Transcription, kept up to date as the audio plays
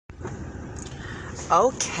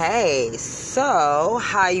Okay, so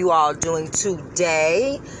how you all doing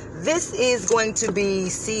today? This is going to be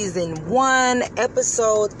season 1,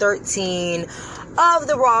 episode 13 of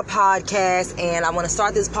the Raw Podcast, and I want to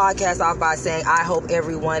start this podcast off by saying I hope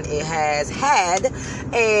everyone has had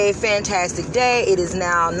a fantastic day. It is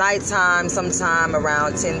now nighttime, sometime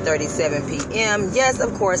around 10:37 p.m. Yes,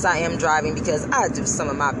 of course I am driving because I do some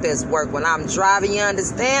of my best work when I'm driving, you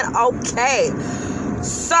understand? Okay,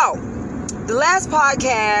 so the last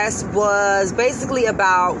podcast was basically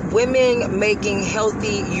about women making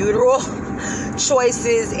healthy uteral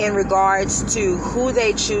choices in regards to who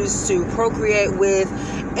they choose to procreate with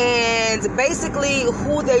and basically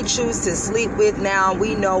who they choose to sleep with. Now,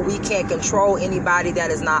 we know we can't control anybody. That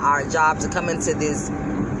is not our job to come into this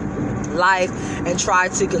life and try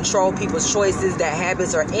to control people's choices, their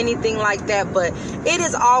habits, or anything like that, but it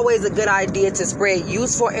is always a good idea to spread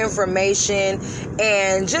useful information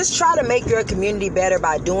and just try to make your community better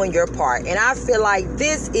by doing your part. And I feel like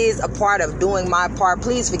this is a part of doing my part.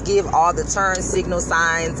 Please forgive all the turn signal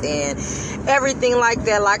signs and everything like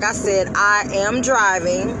that. Like I said, I am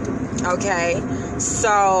driving, okay?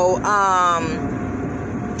 So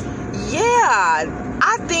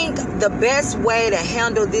I think the best way to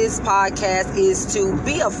handle this podcast is to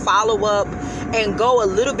be a follow-up and go a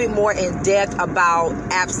little bit more in depth about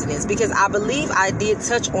abstinence, because I believe I did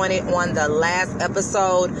touch on it on the last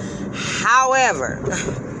episode. However,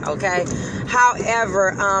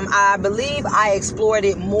 I believe I explored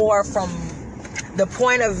it more from the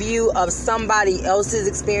point of view of somebody else's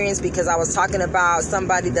experience, because I was talking about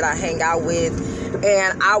somebody that I hang out with,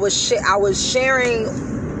 and I was sharing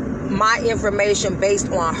my information based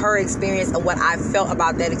on her experience and what I felt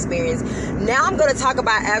about that experience. Now I'm going to talk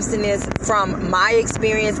about abstinence from my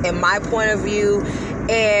experience and my point of view,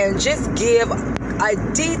 and just give a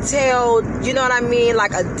detailed,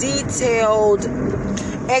 like a detailed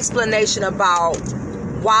explanation about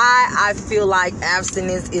why I feel like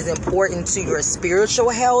abstinence is important to your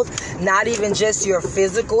spiritual health, not even just your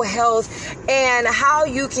physical health, and how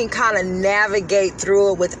you can kind of navigate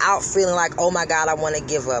through it without feeling like, oh my God, I want to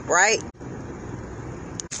give up, right?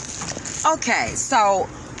 Okay, so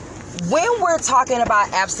when we're talking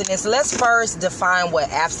about abstinence, let's first define what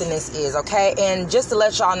abstinence is, okay? And just to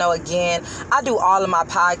let y'all know again, I do all of my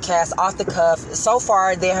podcasts off the cuff. So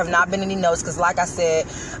far, there have not been any notes because, like I said,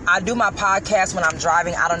 I do my podcast when I'm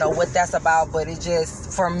driving. I don't know what that's about, but it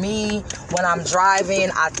just, for me, when I'm driving,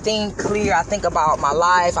 I think clear. I think about my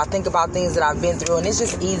life. I think about things that I've been through, and it's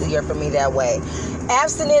just easier for me that way.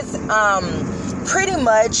 Abstinence, pretty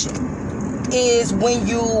much is when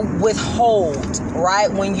you withhold,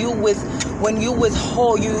 right? When you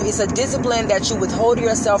withhold, it's a discipline that you withhold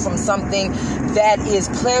yourself from something that is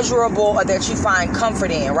pleasurable or that you find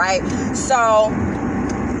comfort in, right? So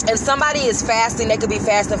if somebody is fasting, they could be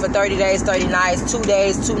fasting for 30 days, 30 nights, 2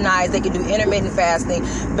 days, 2 nights. They could do intermittent fasting.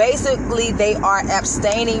 Basically, they are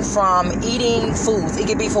abstaining from eating foods. It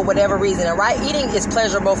could be for whatever reason, and right? Eating is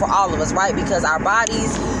pleasurable for all of us, right? Because our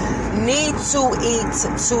bodies need to eat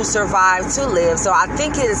to survive, to live. So I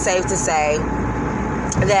think it is safe to say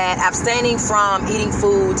that abstaining from eating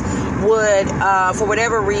foods would, for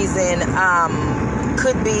whatever reason,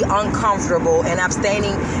 could be uncomfortable, and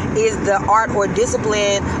abstaining is the art or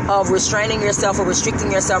discipline of restraining yourself or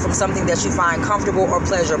restricting yourself from something that you find comfortable or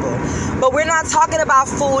pleasurable. But we're not talking about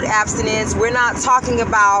food abstinence. We're not talking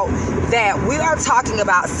about that. We are talking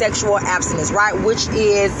about sexual abstinence, right? Which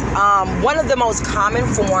is one of the most common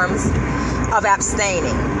forms of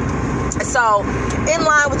abstaining. So, in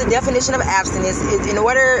line with the definition of abstinence, in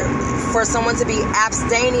order for someone to be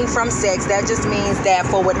abstaining from sex, that just means that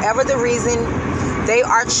for whatever the reason, they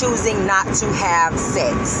are choosing not to have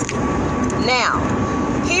sex. Now,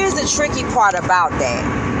 here's the tricky part about that.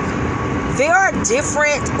 There are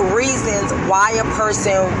different reasons why a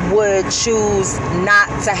person would choose not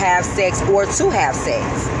to have sex or to have sex,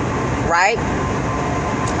 right?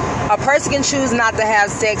 A person can choose not to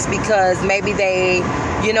have sex because maybe they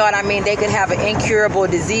could have an incurable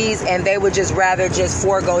disease and they would just rather just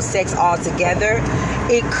forego sex altogether.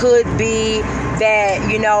 It could be that,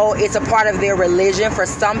 it's a part of their religion. For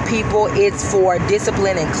some people, it's for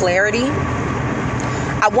discipline and clarity.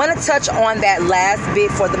 I want to touch on that last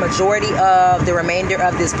bit for the majority of the remainder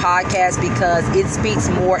of this podcast because it speaks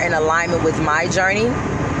more in alignment with my journey.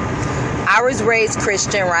 I was raised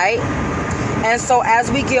Christian, right? And so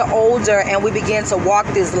as we get older and we begin to walk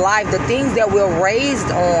this life, the things that we're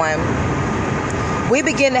raised on, we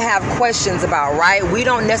begin to have questions about, right? We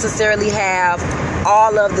don't necessarily have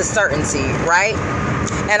all of the certainty, right?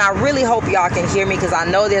 And I really hope y'all can hear me, because I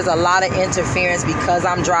know there's a lot of interference because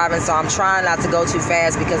I'm driving, so I'm trying not to go too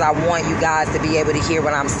fast because I want you guys to be able to hear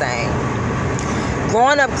what I'm saying.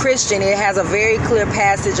 Growing Up Christian, it has a very clear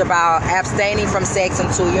passage about abstaining from sex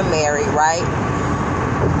until you're married, right?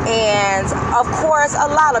 And of course, a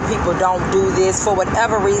lot of people don't do this for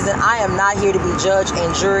whatever reason. I am not here to be judge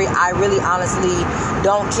and jury. I really honestly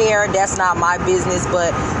don't care. That's not my business.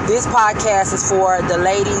 But this podcast is for the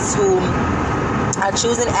ladies who are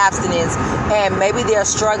choosing abstinence, and maybe they're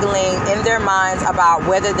struggling in their minds about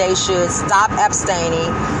whether they should stop abstaining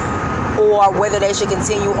or whether they should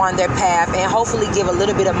continue on their path, and hopefully give a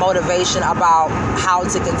little bit of motivation about how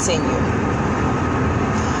to continue.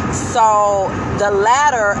 So the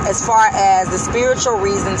latter, as far as the spiritual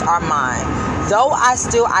reasons, are mine. Though I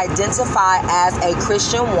still identify as a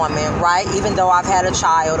Christian woman, right? Even though I've had a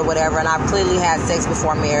child or whatever, and I've clearly had sex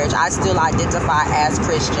before marriage, I still identify as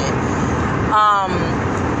Christian.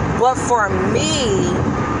 But for me,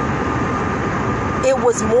 it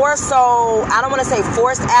was more so, I don't want to say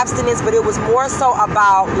forced abstinence, but it was more so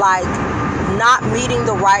about like not meeting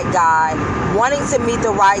the right guy, wanting to meet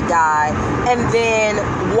the right guy, and then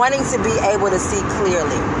wanting to be able to see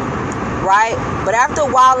clearly, right? But after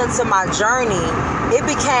a while into my journey, it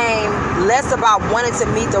became less about wanting to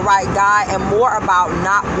meet the right guy and more about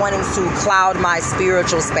not wanting to cloud my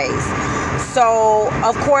spiritual space. So,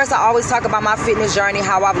 of course, I always talk about my fitness journey,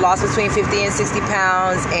 how I've lost between 50 and 60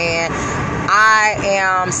 pounds, and I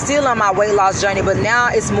am still on my weight loss journey, but now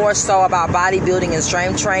it's more so about bodybuilding and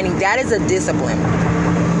strength training. That is a discipline.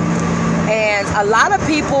 And a lot of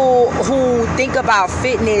people who think about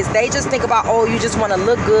fitness, they just think about, oh, you just want to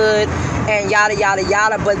look good and yada, yada,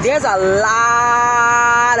 yada. But there's a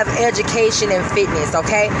lot of education in fitness,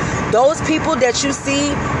 okay? Those people that you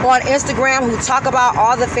see on Instagram who talk about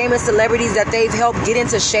all the famous celebrities that they've helped get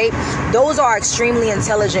into shape, those are extremely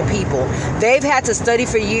intelligent people. They've had to study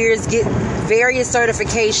for years, get various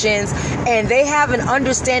certifications, and they have an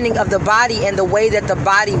understanding of the body and the way that the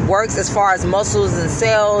body works as far as muscles and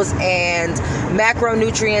cells and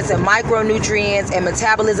macronutrients and micronutrients and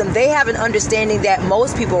metabolism. They have an understanding that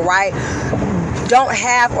most people, right, don't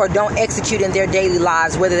have or don't execute in their daily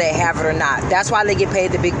lives, whether they have it or not. That's why they get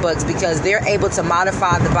paid the big bucks, because they're able to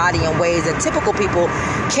modify the body in ways that typical people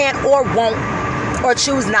can't or won't or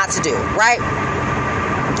choose not to do, right?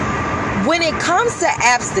 When it comes to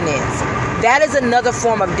abstinence, that is another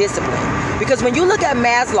form of discipline. Because when you look at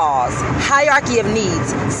Maslow's hierarchy of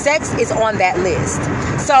needs, sex is on that list.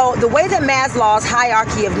 So the way that Maslow's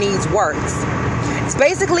hierarchy of needs works, it's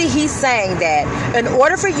basically he's saying that in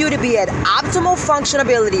order for you to be at optimal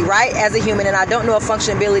functionability, right, as a human, and I don't know if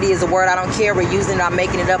functionability is a word, I don't care, we're using it, I'm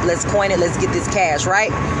making it up, let's coin it, let's get this cash,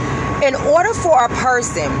 right? In order for a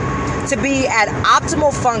person to be at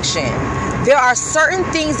optimal function, there are certain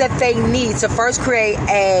things that they need to first create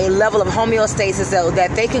a level of homeostasis so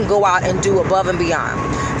that they can go out and do above and beyond.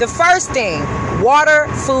 The first thing, water,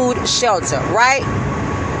 food, shelter, right?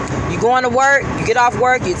 You go on to work, you get off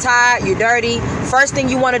work, you're tired, you're dirty. First thing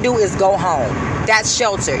you want to do is go home. That's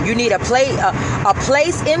shelter. You need a place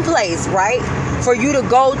in place, right, for you to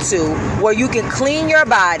go to where you can clean your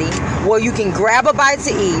body, where you can grab a bite to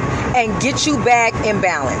eat and get you back in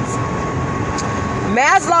balance.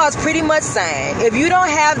 Maslow is pretty much saying, if you don't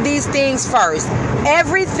have these things first,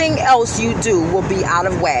 everything else you do will be out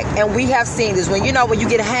of whack. And we have seen this. When you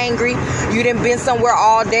get hangry, you done been somewhere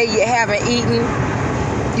all day, you haven't eaten,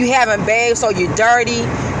 you haven't bathed, so you're dirty,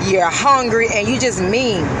 you're hungry, and you just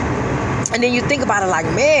mean. And then you think about it like,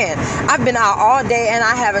 man, I've been out all day and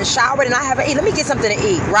I haven't showered and I haven't eaten. Let me get something to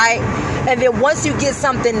eat, right? And then once you get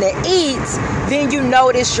something to eat, then you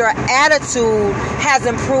notice your attitude has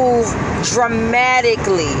improved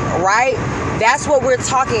dramatically, right? That's what we're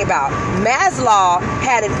talking about. Maslow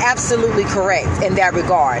had it absolutely correct in that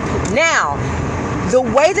regard. Now, the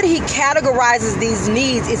way that he categorizes these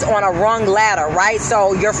needs is on a rung ladder, right?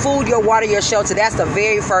 So your food, your water, your shelter, that's the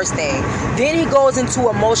very first thing. Then he goes into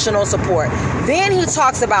emotional support. Then he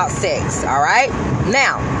talks about sex, all right?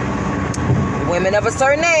 Now, women of a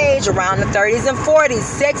certain age, around the 30s and 40s,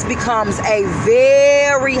 sex becomes a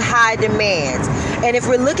very high demand. And if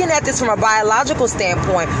we're looking at this from a biological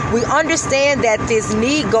standpoint, we understand that this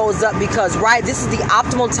need goes up because, right, this is the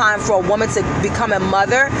optimal time for a woman to become a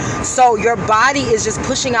mother. So your body is just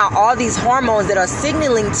pushing out all these hormones that are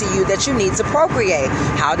signaling to you that you need to procreate.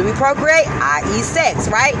 How do we procreate? I.e. sex,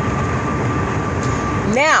 right?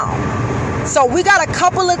 Now, so we got a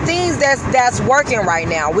couple of things that's working right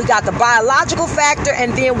now. We got the biological factor,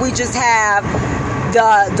 and then we just have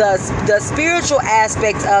the spiritual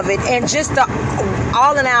aspect of it, and just the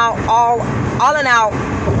all in out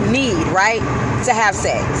need, right? to have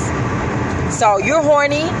sex. So you're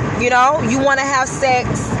horny, you want to have sex,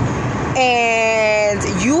 and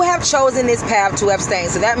you have chosen this path to abstain.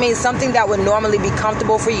 So that means something that would normally be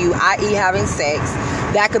comfortable for you, i.e. having sex.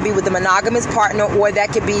 That could be with a monogamous partner, or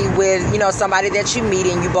that could be with, somebody that you meet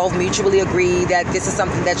and you both mutually agree that this is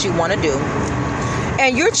something that you want to do.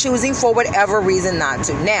 And you're choosing for whatever reason not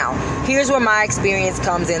to. Now, here's where my experience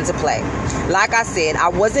comes into play. Like I said, I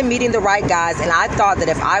wasn't meeting the right guys, and I thought that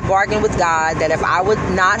if I bargained with God, that if I would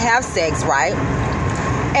not have sex, right?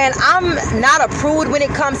 And I'm not a prude when it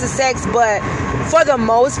comes to sex, but for the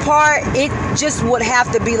most part, it just would have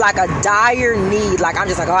to be like a dire need. Like, I'm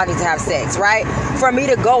just like, I need to have sex, right? For me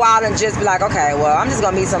to go out and just be like, okay, well, I'm just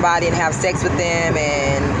going to meet somebody and have sex with them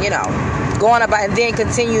and, go on about and then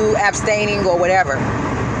continue abstaining or whatever.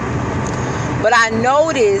 But I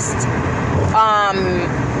noticed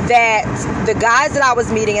that the guys that I was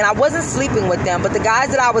meeting, and I wasn't sleeping with them, but the guys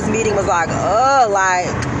that I was meeting was like,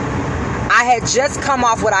 I had just come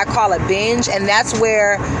off what I call a binge, and that's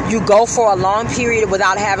where you go for a long period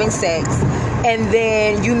without having sex, and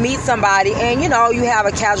then you meet somebody and you have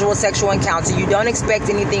a casual sexual encounter. You don't expect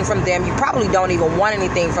anything from them. You probably don't even want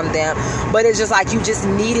anything from them, but it's just like you just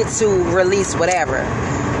needed to release whatever.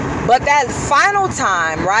 But that final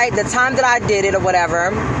time, right, the time that I did it or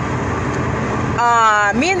whatever,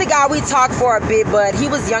 me and the guy, we talked for a bit, but he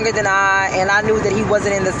was younger than I, and I knew that he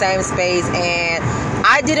wasn't in the same space, and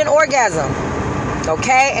I did an orgasm,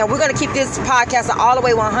 okay? And we're going to keep this podcast all the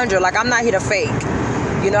way 100. Like, I'm not here to fake.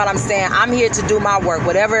 You know what I'm saying? I'm here to do my work.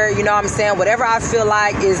 Whatever, whatever I feel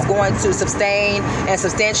like is going to sustain and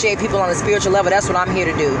substantiate people on a spiritual level, that's what I'm here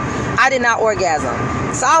to do. I did not orgasm.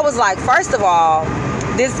 So I was like, first of all,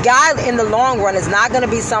 this guy in the long run is not going to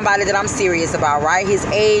be somebody that I'm serious about, right? His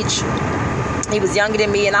age, he was younger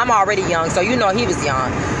than me, and I'm already young, so he was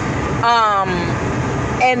young.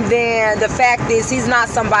 And then the fact is, he's not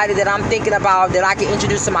somebody that I'm thinking about that I can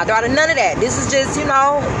introduce to my daughter. None of that. This is just,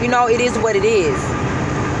 it is what it is.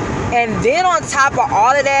 And then on top of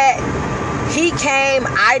all of that, he came,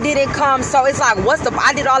 I didn't come. So it's like,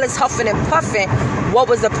 I did all this huffing and puffing. What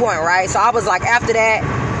was the point, right? So I was like, after that,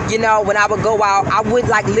 when I would go out, I would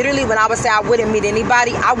literally, when I would say I wouldn't meet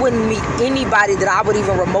anybody, I wouldn't meet anybody that I would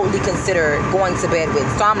even remotely consider going to bed with.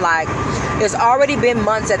 So I'm like, it's already been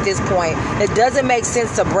months at this point. It doesn't make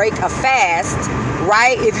sense to break a fast,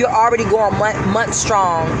 right? If you're already going months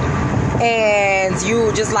strong and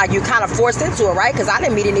you just you kind of forced into it, right? Because I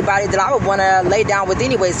didn't meet anybody that I would want to lay down with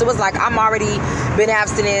anyway. So it's like, I'm already been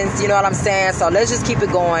abstinence, you know what I'm saying? So let's just keep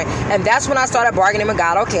it going. And that's when I started bargaining with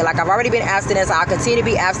God. Okay, I've already been abstinence. I'll continue to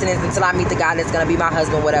be abstinence until I meet the guy that's going to be my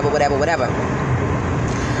husband, whatever.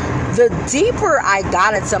 The deeper I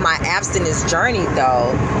got into my abstinence journey,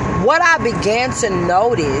 though, what I began to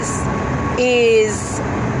notice is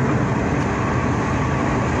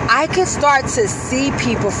I could start to see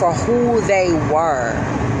people for who they were,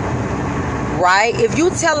 right? If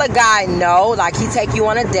you tell a guy no, he take you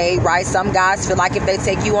on a date, right? Some guys feel like if they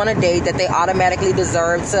take you on a date that they automatically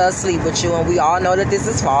deserve to sleep with you, and we all know that this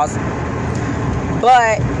is false.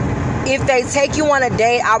 But if they take you on a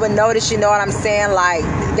date, I would notice, you know what I'm saying,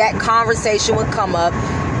 that conversation would come up,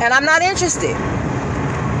 and I'm not interested.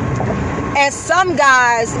 And some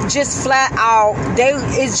guys just flat out,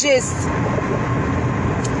 it's just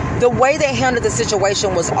the way they handled the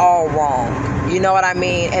situation was all wrong. You know what I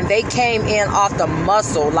mean? And they came in off the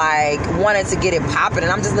muscle, wanting to get it popping.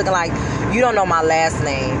 And I'm just looking like, you don't know my last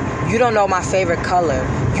name. You don't know my favorite color.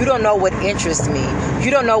 You don't know what interests me.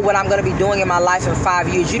 You don't know what I'm going to be doing in my life in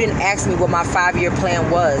 5 years. You didn't ask me what my 5-year plan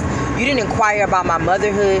was. You didn't inquire about my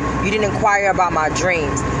motherhood. You didn't inquire about my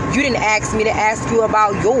dreams. You didn't ask me to ask you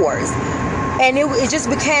about yours. And it just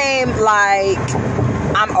became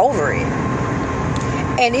I'm over it.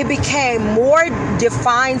 And it became more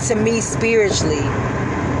defined to me spiritually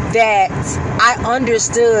that I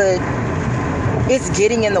understood it's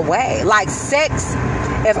getting in the way. Sex,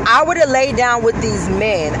 if I were to lay down with these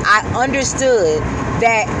men, I understood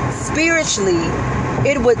that spiritually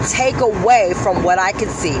it would take away from what I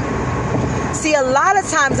could see. See, a lot of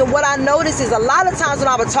times, and what I notice is a lot of times when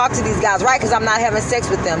I would talk to these guys, right, because I'm not having sex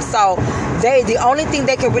with them, so the only thing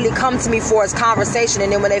they can really come to me for is conversation,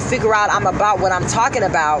 and then when they figure out I'm about what I'm talking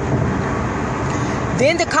about,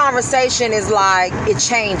 then the conversation is it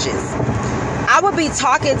changes. I would be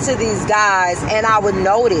talking to these guys, and I would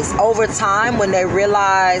notice over time when they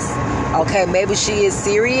realize, okay, maybe she is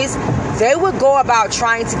serious, they would go about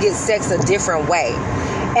trying to get sex a different way.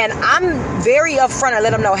 And I'm very upfront and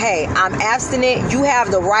let them know, hey, I'm abstinent. You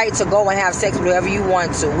have the right to go and have sex with whoever you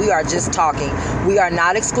want to. We are just talking. We are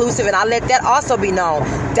not exclusive. And I let that also be known.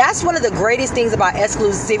 That's one of the greatest things about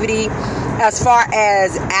exclusivity as far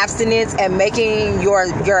as abstinence and making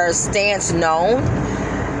your stance known.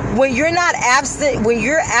 When you're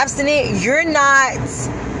abstinent, you're not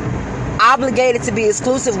obligated to be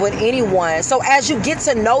exclusive with anyone. So as you get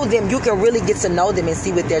to know them, you can really get to know them and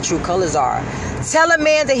see what their true colors are. Tell a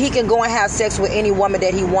man that he can go and have sex with any woman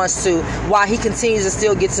that he wants to while he continues to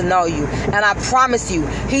still get to know you. And I promise you,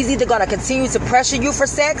 he's either going to continue to pressure you for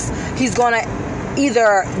sex, he's going to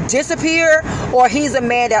either disappear, or he's a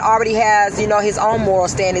man that already has, his own moral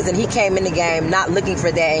standards, and he came in the game not looking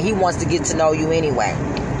for that, and he wants to get to know you anyway.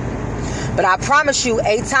 But I promise you,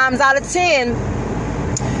 8 times out of 10,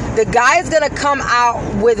 the guy is going to come out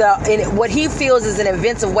with what he feels is an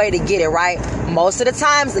inventive way to get it, right? Most of the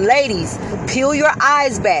times, ladies, peel your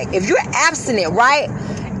eyes back. If you're abstinent, right,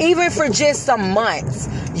 even for just some months,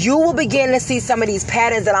 you will begin to see some of these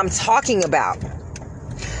patterns that I'm talking about.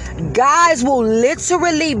 Guys will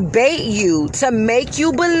literally bait you to make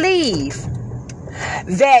you believe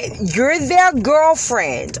that you're their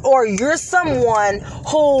girlfriend or you're someone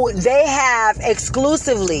who they have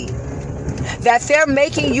exclusively, that they're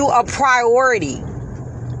making you a priority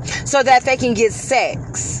so that they can get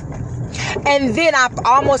sex. And then I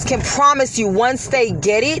almost can promise you, once they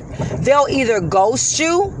get it, they'll either ghost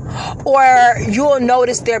you or you'll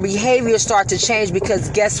notice their behavior start to change, because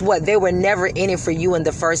guess what? They were never in it for you in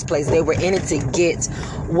the first place. They were in it to get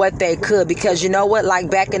what they could. Because you know what? Like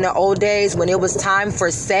back in the old days when it was time for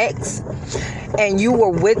sex and you were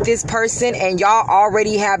with this person and y'all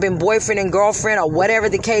already have been boyfriend and girlfriend or whatever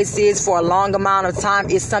the case is for a long amount of time,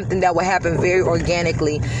 it's something that will happen very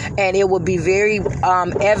organically, and it will be very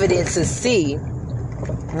evident to see,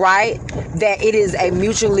 right, that it is a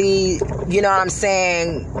mutually,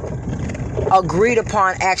 agreed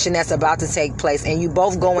upon action that's about to take place, and you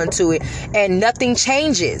both go into it and nothing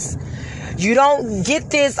changes. You don't get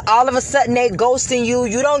this all of a sudden they ghosting you.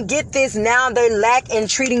 You don't get this now they lack in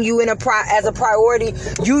treating you as a priority.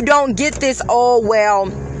 You don't get this,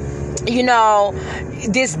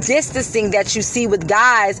 this distancing that you see with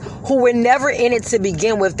guys who were never in it to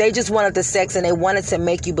begin with. They just wanted the sex and they wanted to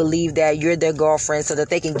make you believe that you're their girlfriend so that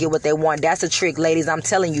they can get what they want. That's a trick, ladies. I'm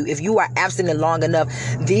telling you, if you are abstinent long enough,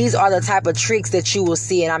 these are the type of tricks that you will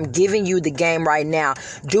see, and I'm giving you the game right now.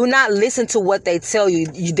 Do not listen to what they tell you.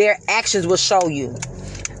 Their actions will show you.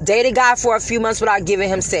 Date a guy for a few months without giving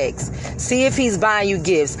him sex. See if he's buying you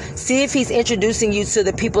gifts. See if he's introducing you to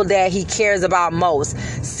the people that he cares about most.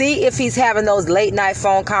 See if he's having those late night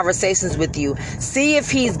phone conversations with you. See if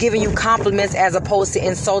he's giving you compliments as opposed to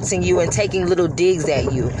insulting you and taking little digs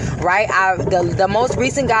at you, right? The most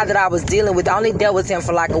recent guy that I was dealing with, I only dealt with him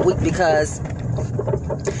for like a week because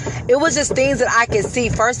it was just things that I could see.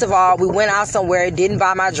 First of all, we went out somewhere, didn't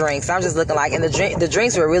buy my drinks. I'm just looking like, and the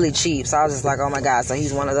drinks were really cheap. So I was just like, oh my God, so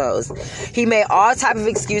he's one of those. He made all type of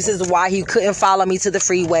excuses why he couldn't follow me to the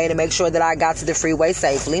freeway to make sure that I got to the freeway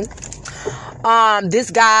safely.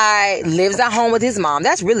 This guy lives at home with his mom.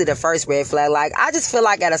 That's really the first red flag. Like, I just feel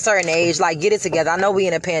like at a certain age, like, get it together. I know we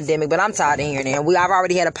in a pandemic, but I'm tired of hearing it. I've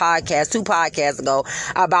already had a podcast, 2 podcasts ago,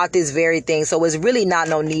 about this very thing. So it's really not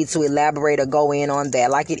no need to elaborate or go in on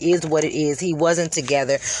that. Like, it is what it is. He wasn't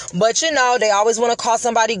together. But, they always want to call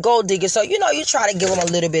somebody gold digger. So, you try to give them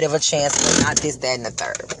a little bit of a chance, but not this, that, and the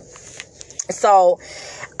third. So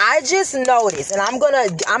I just noticed, and I'm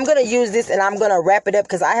gonna use this, and I'm gonna wrap it up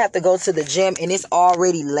because I have to go to the gym, and it's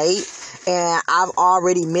already late, and I've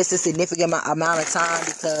already missed a significant amount of time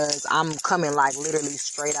because I'm coming like literally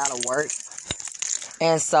straight out of work,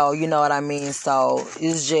 and so you know what I mean. So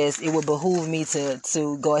it would behoove me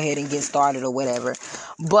to go ahead and get started or whatever.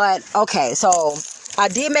 But okay, so I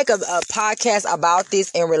did make a podcast about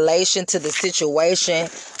this in relation to the situation.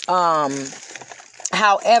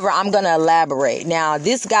 However, I'm going to elaborate. Now,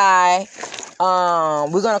 this guy,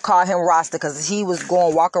 we're going to call him Rasta because he was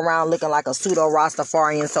going to walk around looking like a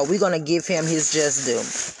pseudo-Rastafarian. So we're going to give him his just due.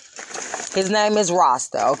 His name is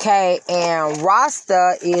Rasta, okay? And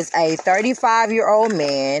Rasta is a 35-year-old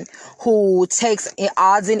man who takes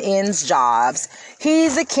odds and ends jobs.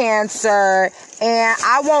 He's a Cancer, and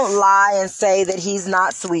I won't lie and say that he's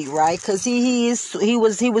not sweet, right? Because he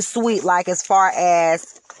was sweet, like as far as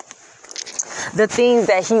the things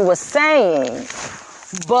that he was saying,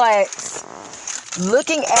 but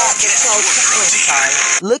looking at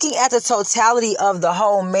the totality of the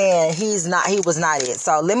whole man, he was not it.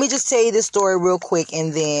 So let me just tell you this story real quick,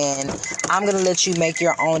 and then I'm gonna let you make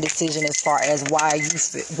your own decision as far as why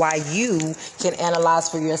you can analyze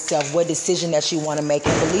for yourself what decision that you want to make.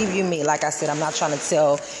 And believe you me, like I said, I'm not trying to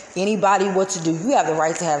tell anybody what to do. You have the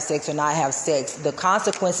right to have sex or not have sex. The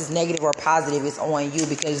consequences, negative or positive, is on you,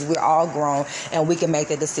 because we're all grown and we can make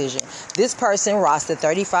the decision. This person, Rasta,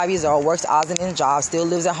 35 years old, works odds and ends job, still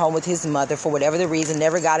lives at home with his mother for whatever the reason,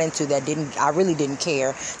 never got into that. I really didn't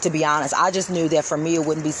care, to be honest. I just knew that for me it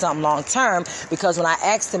wouldn't be something long term, because when I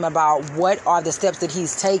asked him about what are the steps that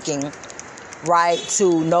he's taking, right,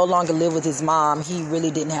 to no longer live with his mom, he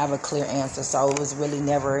really didn't have a clear answer. So it was really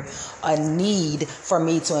never a need for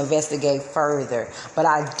me to investigate further. But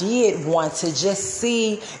I did want to just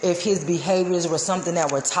see if his behaviors were something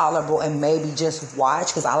that were tolerable, and maybe just watch,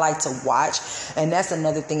 because I like to watch. And that's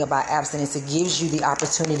another thing about abstinence. It gives you the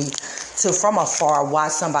opportunity to, from afar,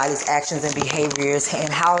 watch somebody's actions and behaviors, and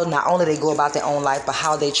how not only they go about their own life, but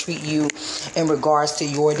how they treat you in regards to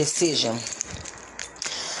your decision.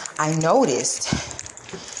 I noticed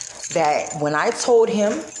that when I told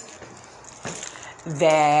him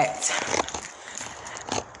that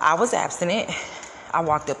I was abstinent, I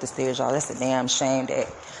walked up the stairs, y'all. That's a damn shame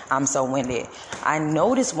that I'm so winded. I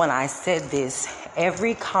noticed when I said this,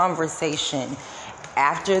 every conversation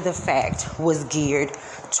after the fact was geared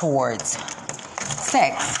towards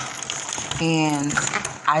sex. And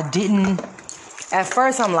I didn't, at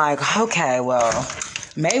first I'm like, okay, well,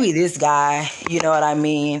 maybe this guy, you know what I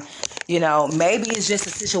mean? Maybe it's just a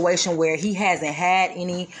situation where he hasn't had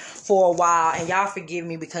any for a while. And y'all forgive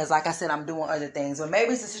me, because like I said, I'm doing other things. But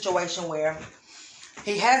maybe it's a situation where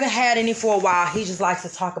he hasn't had any for a while. He just likes to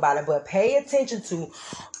talk about it. But pay attention to,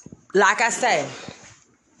 like I say,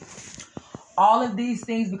 all of these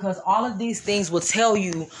things, because all of these things will tell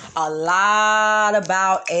you a lot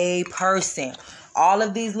about a person. All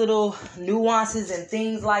of these little nuances and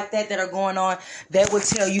things like that are going on, that will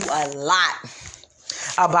tell you a lot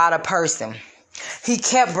about a person. He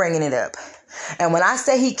kept bringing it up. And when I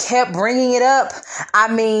say he kept bringing it up,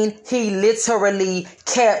 I mean he literally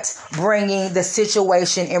kept bringing the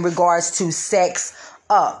situation in regards to sex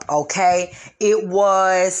up, okay? It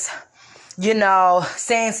was,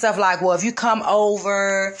 saying stuff like, well, if you come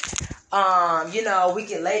over, we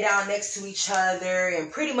can lay down next to each other,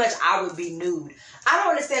 and pretty much I would be nude. I don't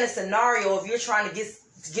understand a scenario if you're trying to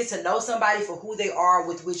get to know somebody for who they are,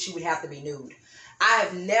 with which you would have to be nude. I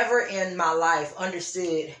have never in my life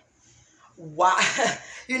understood why,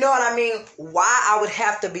 you know what I mean? Why I would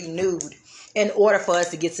have to be nude in order for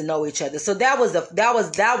us to get to know each other. So that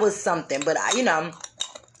was something. But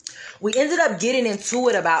we ended up getting into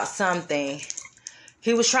it about something.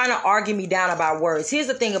 He was trying to argue me down about words. Here's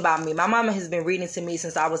the thing about me. My mama has been reading to me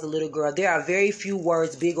since I was a little girl. There are very few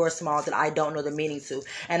words, big or small, that I don't know the meaning to.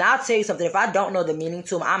 And I'll tell you something. If I don't know the meaning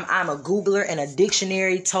to them, I'm a Googler and a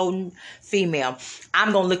dictionary-toting female.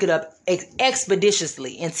 I'm going to look it up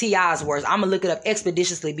expeditiously. In T.I.'s words, I'm going to look it up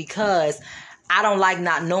expeditiously, because I don't like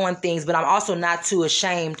not knowing things, but I'm also not too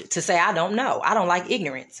ashamed to say I don't know. I don't like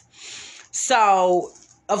ignorance. So,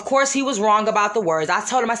 of course, he was wrong about the words. I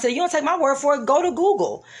told him, I said, you don't take my word for it. Go to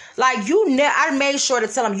Google. Like, I made sure to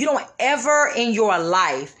tell him, you don't ever in your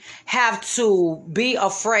life have to be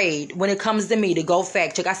afraid when it comes to me to go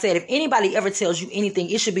fact check. I said, if anybody ever tells you anything,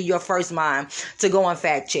 it should be your first mind to go and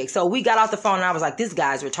fact check. So we got off the phone and I was like, this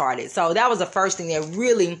guy's retarded. So that was the first thing that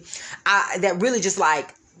really just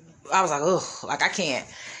like, I was like, ugh, like I can't.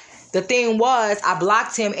 The thing was, I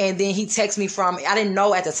blocked him, and then he texted me I didn't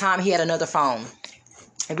know at the time he had another phone.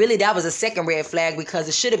 And really, that was a second red flag, because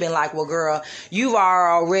it should have been like, well, girl, you've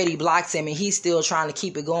already blocked him and he's still trying to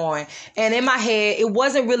keep it going. And in my head, it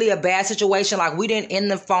wasn't really a bad situation. Like, we didn't end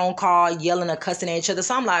the phone call yelling or cussing at each other.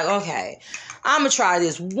 So I'm like, okay, I'm going to try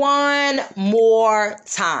this one more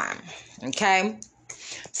time. Okay.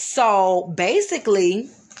 So basically,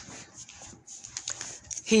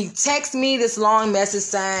 he texted me this long message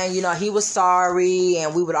saying, he was sorry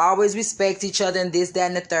and we would always respect each other and this, that,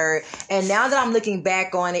 and the third. And now that I'm looking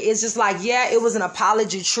back on it, it's just like, yeah, it was an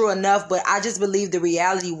apology, true enough. But I just believe the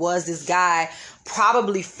reality was this guy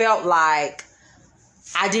probably felt like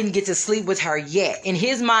I didn't get to sleep with her yet. In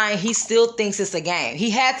his mind, he still thinks it's a game.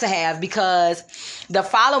 He had to have, because the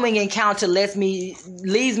following encounter leads me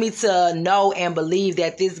to know and believe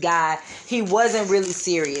that this guy, he wasn't really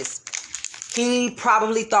serious. He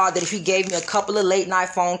probably thought that if he gave me a couple of late night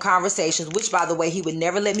phone conversations, which by the way, he would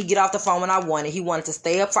never let me get off the phone when I wanted. He wanted to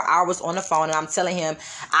stay up for hours on the phone, and I'm telling him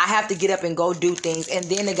I have to get up and go do things. And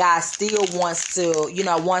then the guy still wants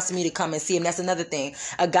me to come and see him. That's another thing.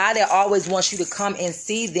 A guy that always wants you to come and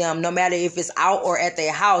see them, no matter if it's out or at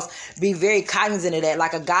their house, be very cognizant of that.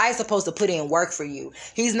 Like, a guy is supposed to put in work for you.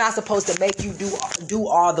 He's not supposed to make you do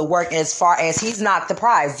all the work, as far as he's not the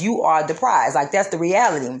prize. You are the prize. Like, that's the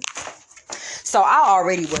reality. So I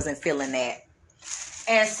already wasn't feeling that.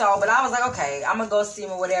 And so, but I was like, okay, I'm going to go see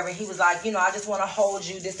him or whatever. He was like, I just want to hold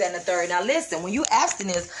you, this, that, and the third. Now, listen, when you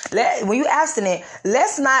abstinent,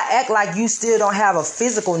 let's not act like you still don't have a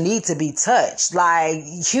physical need to be touched. Like,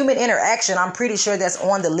 human interaction, I'm pretty sure that's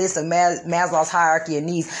on the list of Maslow's hierarchy of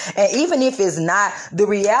needs. And even if it's not, the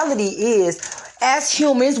reality is, as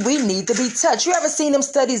humans, we need to be touched. You ever seen them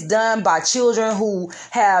studies done by children who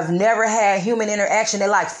have never had human interaction? They're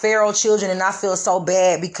like feral children, and I feel so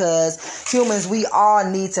bad because humans, we all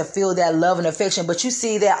need to feel that love and affection. But you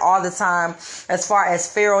see that all the time as far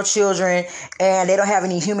as feral children, and they don't have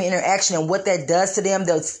any human interaction and what that does to them.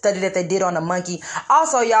 The study that they did on the monkey.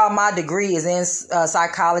 Also, y'all, my degree is in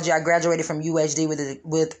psychology. I graduated from UHD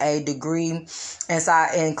with a degree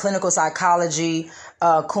in clinical psychology,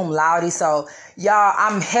 cum laude. So, y'all,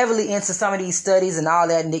 I'm heavily into some of these studies and all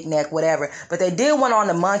that knick-knack, whatever. But they did one on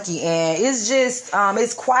the monkey, and it's just,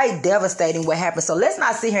 it's quite devastating what happened. So let's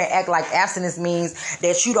not sit here and act like abstinence means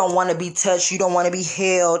that you don't want to be touched, you don't want to be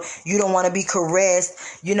held, you don't want to be caressed,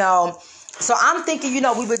 So I'm thinking,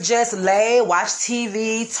 we would just lay, watch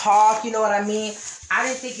TV, talk, you know what I mean? I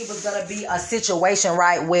didn't think it was going to be a situation,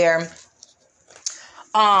 right, where,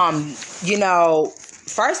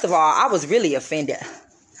 first of all, I was really offended.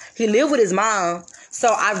 He lived with his mom, so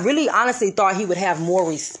I really honestly thought he would have more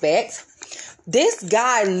respect. This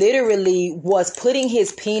guy literally was putting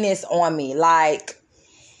his penis on me. Like,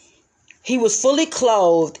 he was fully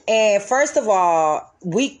clothed. And first of all,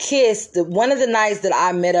 we kissed one of the nights that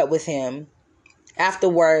I met up with him.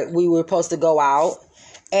 Afterward, we were supposed to go out.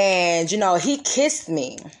 And, he kissed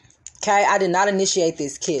me. Okay, I did not initiate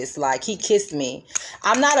this kiss. Like, he kissed me.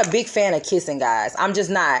 I'm not a big fan of kissing, guys. I'm just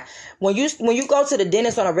not. When you go to the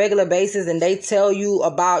dentist on a regular basis and they tell you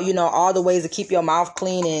about, all the ways to keep your mouth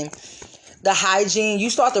clean and the hygiene, you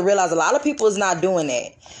start to realize a lot of people is not doing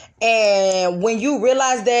that. And when you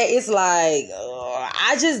realize that, it's like,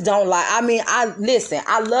 I just don't like,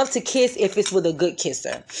 I love to kiss if it's with a good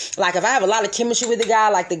kisser. Like, if I have a lot of chemistry with the guy,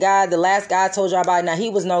 like the last guy I told you about, now he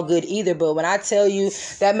was no good either. But when I tell you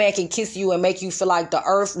that man can kiss you and make you feel like the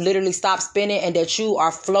earth literally stops spinning and that you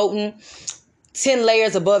are floating 10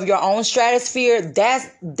 layers above your own stratosphere,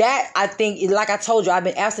 that I think, like I told you, I've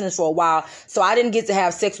been abstinent for a while, so I didn't get to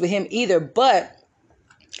have sex with him either. But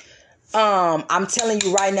I'm telling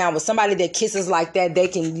you right now, with somebody that kisses like that, they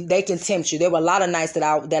can tempt you. There were a lot of nights that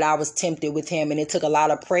I was tempted with him, and it took a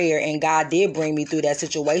lot of prayer, and God did bring me through that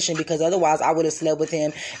situation, because otherwise I would have slept with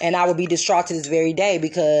him and I would be distraught to this very day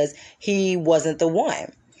because he wasn't the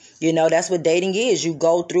one. That's what dating is. You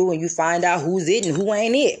go through and you find out who's it and who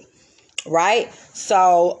ain't it. Right?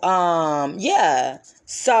 So, yeah.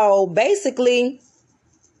 So basically,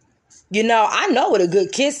 I know what a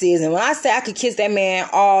good kiss is. And when I say I could kiss that man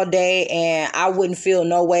all day and I wouldn't feel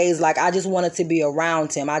no ways, like I just wanted to be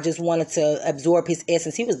around him. I just wanted to absorb his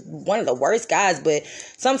essence. He was one of the worst guys, but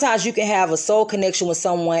sometimes you can have a soul connection with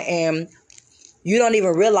someone and you don't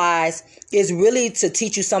even realize it's really to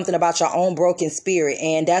teach you something about your own broken spirit.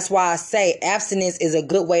 And that's why I say abstinence is a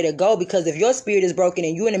good way to go, because if your spirit is broken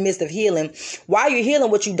and you're in the midst of healing, while you're healing,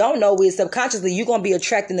 what you don't know is subconsciously you're going to be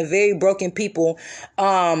attracting the very broken people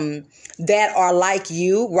that are like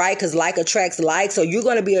you, right? Because like attracts like. So you're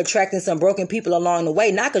going to be attracting some broken people along the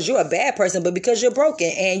way, not because you're a bad person, but because you're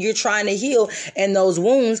broken and you're trying to heal, and those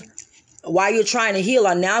wounds while you're trying to heal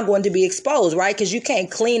are now going to be exposed, right? Because you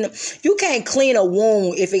can't clean a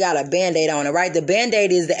wound if it got a Band-Aid on it, right? The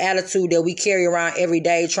Band-Aid is the attitude that we carry around every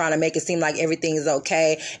day, trying to make it seem like everything is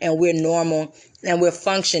okay and we're normal and we're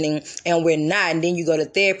functioning, and we're not. And then you go to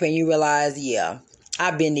therapy and you realize, yeah,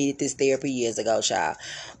 I've been needed this therapy years ago, child.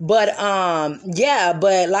 But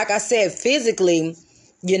but like I said, physically,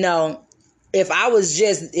 if I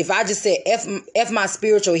just said F my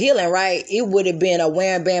spiritual healing, right, it would have been a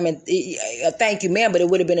wham bam and a thank you, man, but it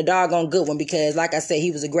would have been a doggone good one, because like I said,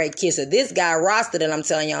 he was a great kisser. This guy Rasta that I'm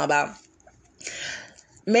telling y'all about,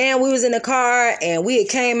 man, we was in the car and we had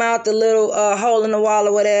came out the little hole in the wall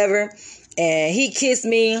or whatever, and he kissed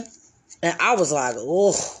me and I was like,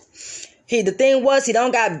 oh. The thing was, he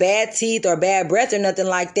don't got bad teeth or bad breath or nothing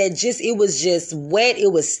like that. It was just wet. It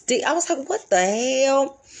was stick. I was like, what the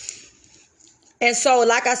hell? And so,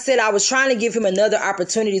 like I said, I was trying to give him another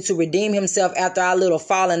opportunity to redeem himself after our little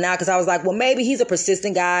falling out, because I was like, well, maybe he's a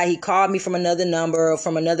persistent guy. He called me from another number or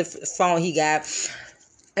from another phone he got,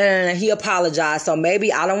 and he apologized. So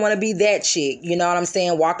maybe I don't want to be that chick, you know what I'm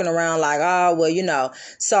saying, walking around like, oh, well, you know.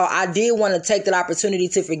 So I did want to take that opportunity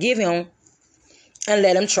to forgive him and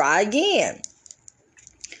let him try again.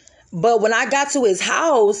 But when I got to his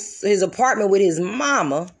house, his apartment with his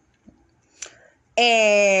mama,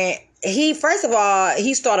 and he, first of all,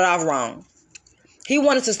 he started off wrong. He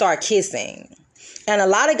wanted to start kissing. And a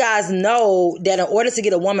lot of guys know that in order to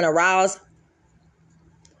get a woman aroused,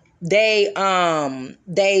 they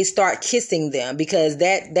start kissing them, because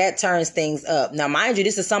that turns things up. Now, mind you,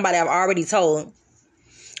 this is somebody I've already told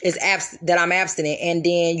that I'm abstinent, and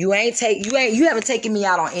then you haven't taken me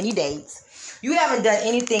out on any dates. You haven't done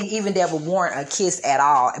anything even that would warrant a kiss at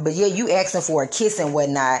all. But yeah, you asking for a kiss and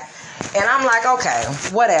whatnot. And I'm like, okay,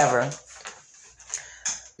 whatever.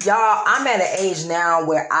 Y'all, I'm at an age now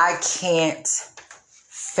where I can't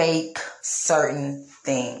fake certain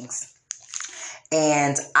things.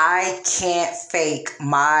 And I can't fake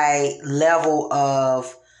my level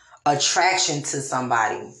of attraction to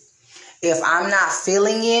somebody. If I'm not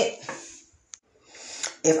feeling it,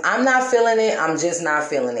 I'm just not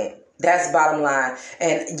feeling it. That's bottom line.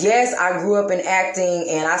 And yes, I grew up in acting,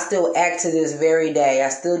 and I still act to this very day. I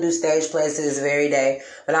still do stage plays to this very day.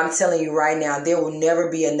 But I'm telling you right now, there will never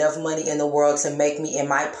be enough money in the world to make me, in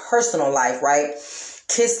my personal life, right,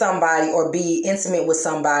 kiss somebody or be intimate with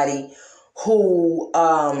somebody who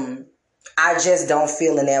I just don't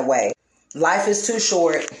feel in that way. Life is too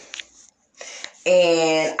short,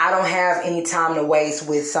 and I don't have any time to waste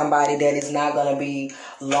with somebody that is not going to be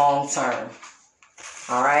long term.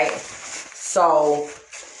 All right. So,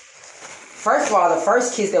 first of all, the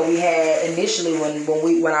first kiss that we had initially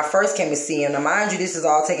when I first came to see him. Now, mind you, this is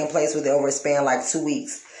all taking place over a span like 2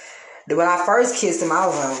 weeks. When I first kissed him, I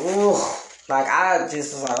was like, ooh, like I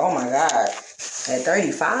just was like, oh my God, at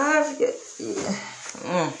 35,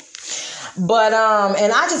 yeah. But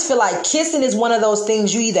and I just feel like kissing is one of those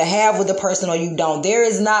things you either have with the person or you don't. There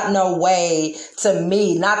is no way, to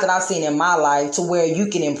me, not that I've seen in my life, to where you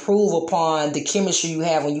can improve upon the chemistry you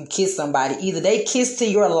have when you kiss somebody. Either they kiss to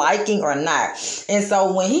your liking or not. And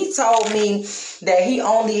so when he told me that he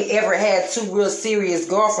only ever had 2 real serious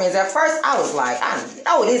girlfriends, at first I was like, I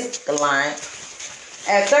know this is the line.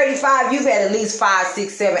 At 35, you've had at least 5,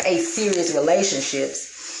 6, 7, 8 serious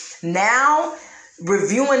relationships. Now,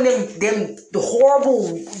 reviewing them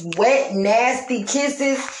horrible, wet, nasty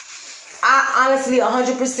kisses, I honestly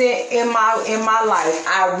 100% in my life,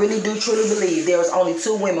 I really do truly believe there was only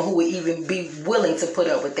 2 women who would even be willing to put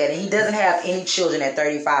up with that. And he doesn't have any children at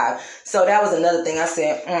 35. So that was another thing I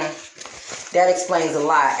said, that explains a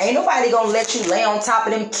lot. Ain't nobody gonna let you lay on top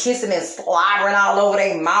of them kissing and slobbering all over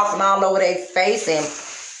their mouth and all over their face, and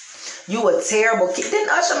you a terrible kid. Didn't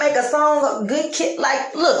Usher make a song, a good kid?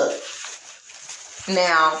 Like, look.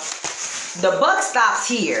 Now, the buck stops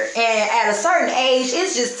here. And at a certain age,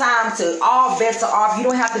 it's just time to, all bets are off. You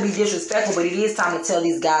don't have to be disrespectful, but it is time to tell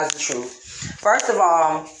these guys the truth. First of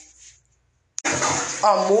all,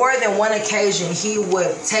 on more than one occasion, he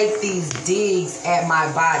would take these digs at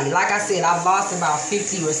my body. Like I said, I've lost about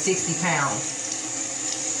 50 or 60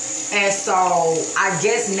 pounds. And so I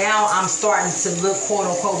guess now I'm starting to look, quote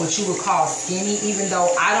unquote, what you would call skinny, even though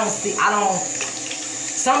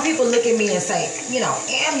some people look at me and say,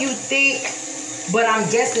 am you thick? But I'm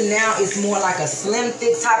guessing now it's more like a slim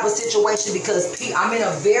thick type of situation, because I'm in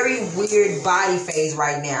a very weird body phase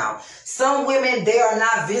right now. Some women, they are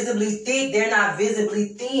not visibly thick. They're not visibly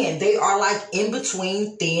thin. They are like in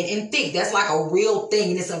between thin and thick. That's like a real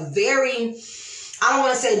thing. And it's a very, I don't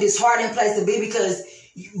want to say disheartening place to be,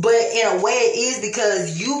 but in a way it is,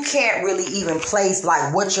 because you can't really even place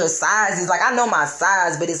like what your size is. Like, I know my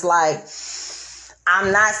size, but it's like,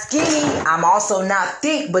 I'm not skinny. I'm also not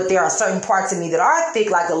thick, but there are certain parts of me that are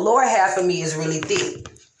thick. Like the lower half of me is really thick.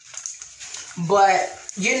 But,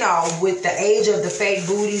 with the age of the fake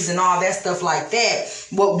booties and all that stuff like that,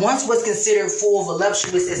 what once was considered full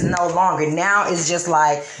voluptuous is no longer. Now it's just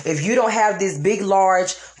like, if you don't have this big,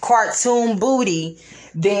 large cartoon booty,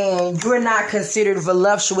 then you're not considered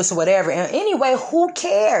voluptuous or whatever. And anyway, who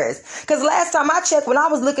cares? Because last time I checked, when I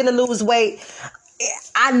was looking to lose weight,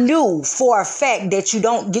 I knew for a fact that you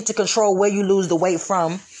don't get to control where you lose the weight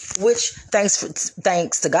from, which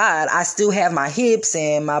thanks to God, I still have my hips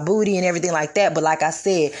and my booty and everything like that. But like I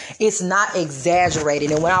said, it's not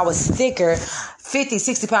exaggerated. And when I was thicker, 50,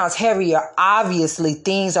 60 pounds heavier, obviously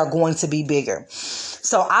things are going to be bigger.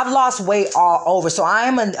 So I've lost weight all over. So I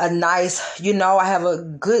am a nice, I have a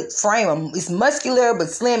good frame. It's muscular, but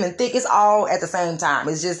slim and thick. It's all at the same time.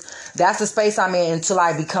 It's just, that's the space I'm in until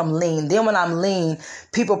I become lean. Then when I'm lean,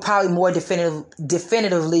 people probably more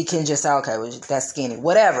definitively can just say, okay, well, that's skinny,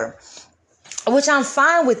 whatever. Which I'm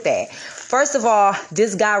fine with that. First of all,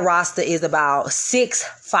 this guy Rasta is about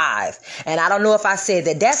 6'5". And I don't know if I said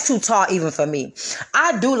that. That's too tall even for me.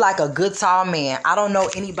 I do like a good tall man. I don't know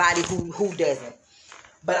anybody who doesn't.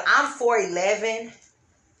 But I'm 4'11".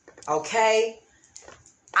 Okay?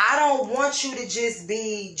 I don't want you to just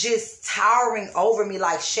be towering over me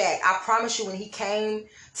like Shaq. I promise you, when he came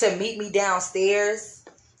to meet me downstairs,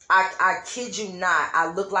 I kid you not,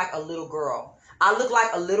 I look like a little girl. I look like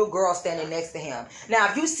a little girl standing next to him. Now,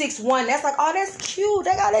 if you 6'1", that's like, oh, that's cute.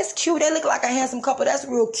 That's cute. They look like a handsome couple. That's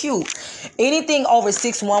real cute. Anything over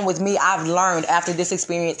 6'1" with me, I've learned after this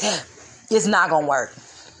experience, it's not going to work.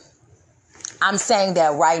 I'm saying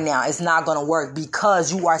that right now. It's not going to work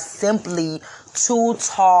because you are simply too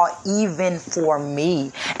tall even for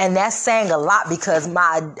me. And that's saying a lot because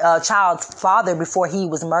my child's father, before he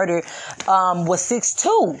was murdered, was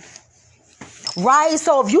 6'2". Right?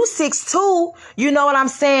 So if you 6'2", you know what I'm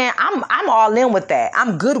saying? I'm all in with that.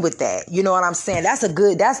 I'm good with that. You know what I'm saying? That's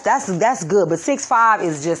good. But 6'5"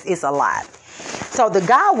 is just, it's a lot. So the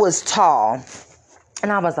guy was tall.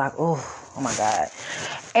 And I was like, oh my God.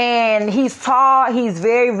 And he's tall. He's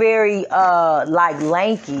very, very,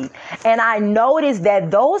 lanky. And I noticed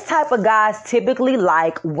that those type of guys typically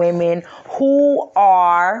like women who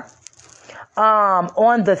are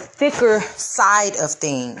on the thicker side of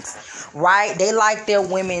things, right? They like their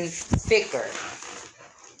women thicker.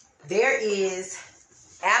 There is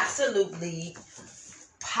absolutely,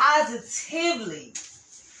 positively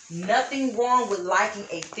nothing wrong with liking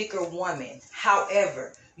a thicker woman.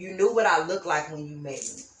 However, you knew what I looked like when you met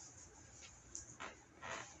me.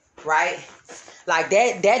 Right? Like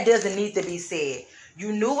that doesn't need to be said.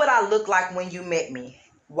 You knew what I looked like when you met me.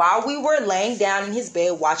 While we were laying down in his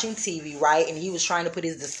bed watching TV, right? And he was trying to put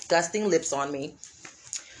his disgusting lips on me.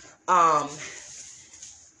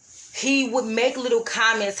 He would make little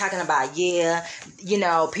comments talking about,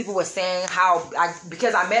 people were saying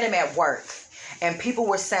because I met him at work. And people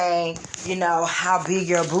were saying, how big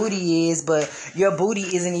your booty is, but your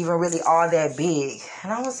booty isn't even really all that big.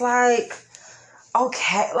 And I was like,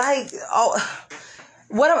 okay,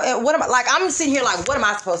 what am I, like, I'm sitting here like, what am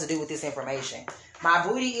I supposed to do with this information? My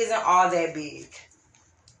booty isn't all that big.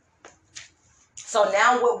 So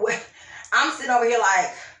now what I'm sitting over here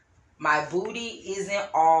like, my booty isn't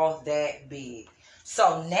all that big.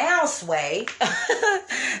 So now, Sway,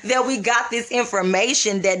 that we got this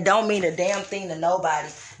information that don't mean a damn thing to nobody.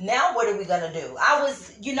 Now what are we going to do?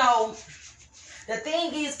 The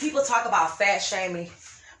thing is, people talk about fat shaming,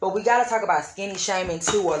 but we got to talk about skinny shaming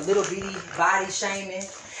too, or little bitty body shaming.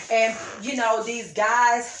 And, these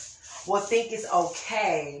guys will think it's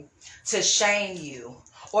okay to shame you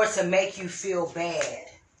or to make you feel bad,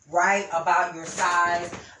 right? About your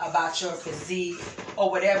size, about your physique, or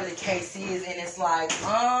whatever the case is. And it's like,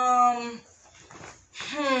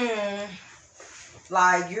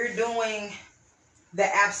 like you're doing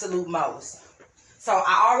the absolute most. So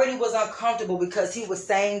I already was uncomfortable because he was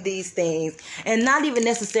saying these things, and not even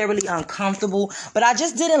necessarily uncomfortable, but I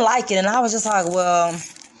just didn't like it. And I was just like, well,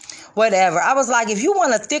 whatever. I was like, if you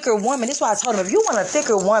want a thicker woman, this is why I told him, if you want a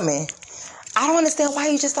thicker woman, I don't understand why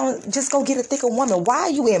you just go get a thicker woman. Why are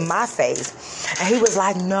you in my face? And he was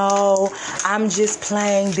like, no, I'm just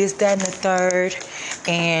playing this, that, and the third.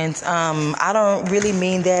 And I don't really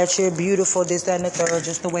mean that. You're beautiful, this, that, and the third,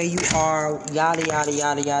 just the way you are, yada, yada,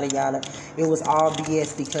 yada, yada, yada. It was all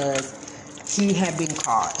BS because he had been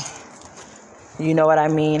caught. You know what I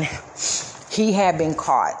mean? He had been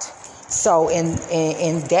caught. So in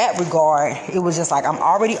that regard, it was just like, I'm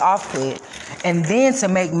already off put. And then to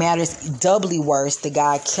make matters doubly worse, the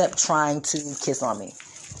guy kept trying to kiss on me.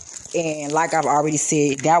 And like I've already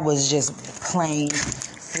said, that was just plain,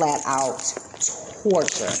 flat out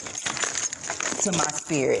torture to my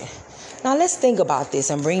spirit. Now let's think about this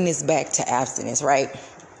and bring this back to abstinence, right?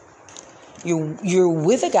 You're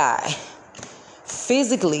with a guy.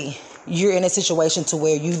 Physically, you're in a situation to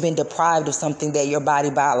where you've been deprived of something that your body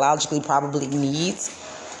biologically probably needs.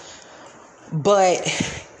 But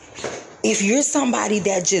if you're somebody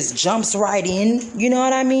that just jumps right in, you know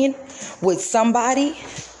what I mean, with somebody,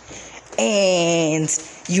 and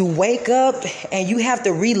you wake up and you have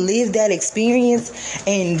to relive that experience,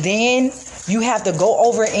 and then You have to go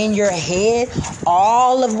over in your head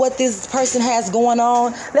all of what this person has going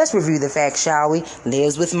on. Let's review the facts, shall we?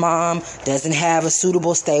 Lives with mom, doesn't have a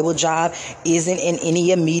suitable, stable job, isn't in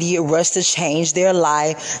any immediate rush to change their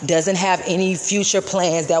life, doesn't have any future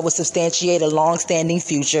plans that would substantiate a long-standing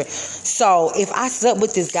future. So if I slept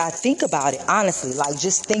with this guy, think about it. Honestly, like,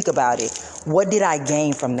 just think about it. What did I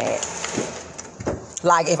gain from that?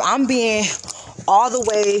 Like, if I'm being all the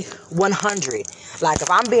way 100, like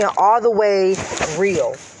if I'm being all the way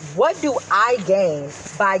real, what do I gain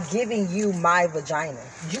by giving you my vagina?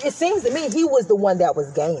 It seems to me he was the one that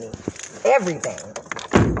was gaining everything.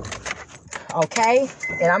 Okay?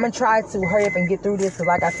 And I'm going to try to hurry up and get through this because,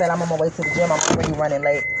 like I said, I'm on my way to the gym. I'm already running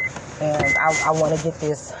late. And I want to get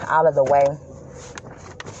this out of the way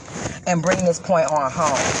and bring this point on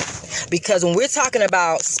home. Because when we're talking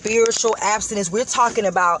about spiritual abstinence, we're talking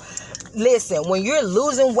about, listen, when you're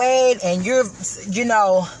losing weight and you're,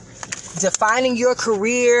 defining your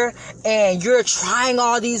career and you're trying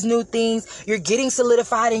all these new things, you're getting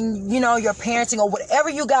solidified in, your parenting or whatever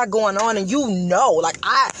you got going on, and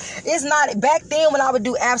it's not, back then when I would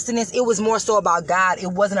do abstinence, it was more so about God.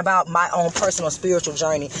 It wasn't about my own personal spiritual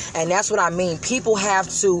journey. And that's what I mean. People have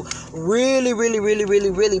to really, really, really,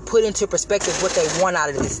 really, really put into perspective what they want out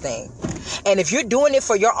of this thing. And if you're doing it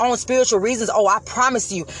for your own spiritual reasons, I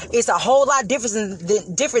promise you, it's a whole lot different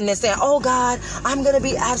than saying, oh God, I'm going to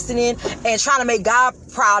be abstinent, and trying to make God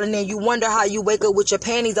proud. And then you wonder how you wake up with your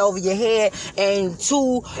panties over your head and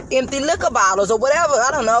 2 empty liquor bottles or whatever. I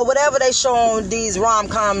don't know, whatever they show on these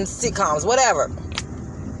rom-com sitcoms, whatever.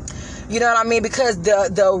 You know what I mean? Because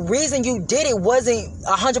the reason you did it wasn't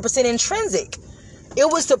 100% intrinsic.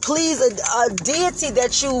 It was to please a deity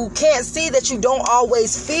that you can't see, that you don't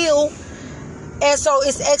always feel. And so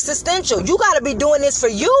it's existential. You got to be doing this for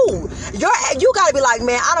you. You got to be like,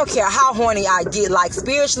 man, I don't care how horny I get. Like,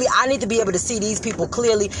 spiritually, I need to be able to see these people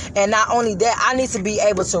clearly. And not only that, I need to be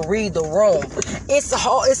able to read the room. It's a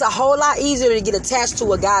whole lot easier to get attached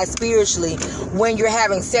to a guy spiritually when you're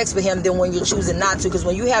having sex with him than when you're choosing not to. Because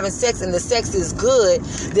when you're having sex and the sex is good,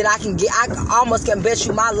 then I almost can bet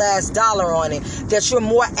you my last dollar on it that you're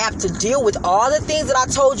more apt to deal with all the things that I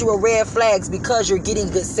told you were red flags because you're getting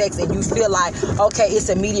good sex and you feel like, okay, it's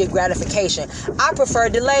immediate gratification. I prefer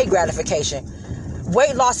delayed gratification.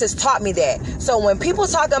 Weight loss has taught me that. So when people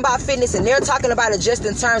talking about fitness and they're talking about it just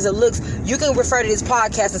in terms of looks, you can refer to this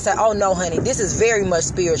podcast and say, oh no, honey, this is very much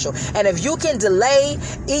spiritual. And if you can delay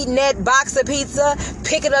eating that box of pizza,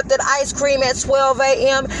 picking up that ice cream at 12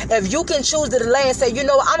 a.m., if you can choose to delay and say, I'm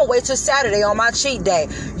going to wait till Saturday on my cheat day,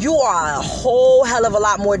 you are a whole hell of a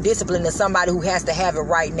lot more disciplined than somebody who has to have it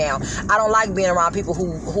right now. I don't like being around people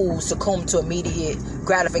who succumb to immediate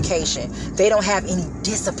gratification. They don't have any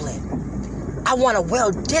discipline. I want a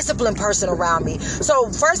well-disciplined person around me.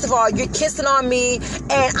 So, first of all, you're kissing on me,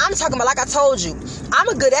 and I'm talking about, like I told you, I'm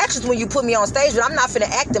a good actress when you put me on stage, but I'm not finna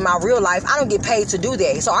act in my real life. I don't get paid to do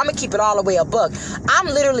that. So, I'm gonna keep it all the way a buck. I'm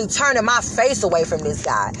literally turning my face away from this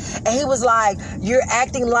guy. And he was like, you're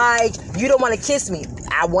acting like you don't want to kiss me.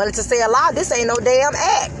 I wanted to say aloud, this ain't no damn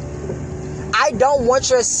act. I don't want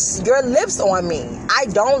your lips on me. I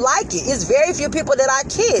don't like it. It's very few people that I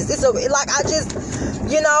kiss.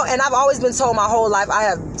 And I've always been told my whole life I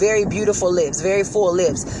have very beautiful lips, very full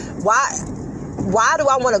lips. Why do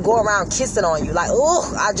I want to go around kissing on you? Like,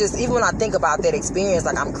 even when I think about that experience,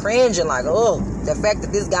 like, I'm cringing, like, the fact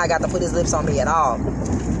that this guy got to put his lips on me at all.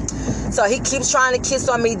 So he keeps trying to kiss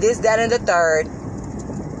on me, this, that, and the third.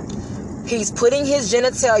 He's putting his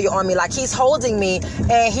genitalia on me, like he's holding me,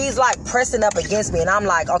 and he's like pressing up against me. And I'm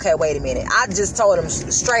like, okay, wait a minute. I just told him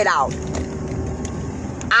straight out.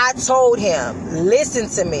 I told him, listen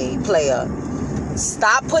to me, player.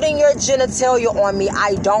 Stop putting your genitalia on me.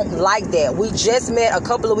 I don't like that. We just met a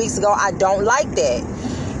couple of weeks ago. I don't like that.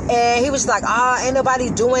 And he was like, ain't nobody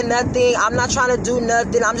doing nothing. I'm not trying to do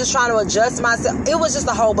nothing. I'm just trying to adjust myself. It was just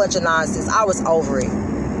a whole bunch of nonsense. I was over it.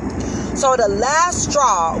 So the last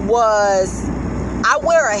straw was, I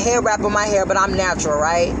wear a hair wrap on my hair, but I'm natural,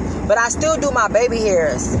 right? But I still do my baby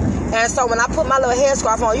hairs. And so when I put my little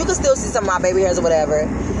headscarf on, you can still see some of my baby hairs or whatever.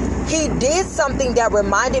 He did something that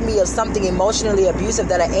reminded me of something emotionally abusive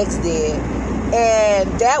that an ex did.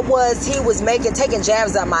 And that was, he was taking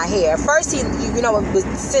jabs at my hair. First, he,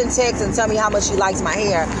 would send texts and tell me how much he likes my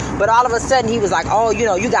hair. But all of a sudden, he was like,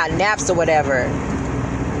 you got naps or whatever.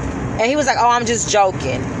 And he was like, I'm just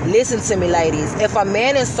joking. Listen to me, ladies. If a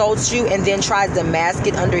man insults you and then tries to mask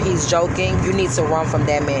it under he's joking, you need to run from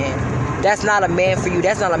that man. That's not a man for you.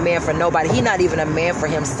 That's not a man for nobody. He's not even a man for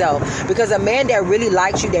himself. Because a man that really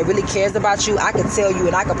likes you, that really cares about you, I can tell you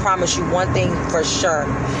and I can promise you one thing for sure.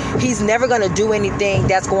 He's never going to do anything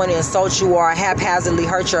that's going to insult you or haphazardly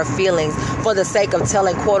hurt your feelings for the sake of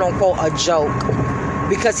telling, quote unquote, a joke.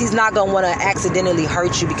 Because he's not going to want to accidentally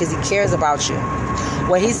hurt you because he cares about you.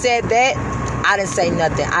 When he said that, I didn't say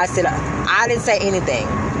nothing. I didn't say anything.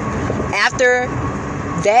 After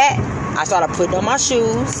that, I started putting on my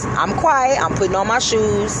shoes. I'm quiet. I'm putting on my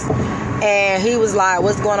shoes. And he was like,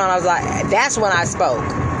 what's going on? I was like, that's when I spoke.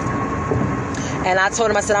 And I told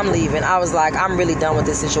him, I said, I'm leaving. I was like, I'm really done with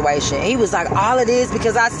this situation. He was like, all it is,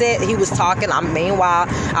 because I said, he was talking. Meanwhile,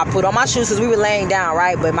 I put on my shoes because we were laying down,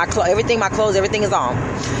 right? But my clothes, everything is on.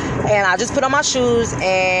 And I just put on my shoes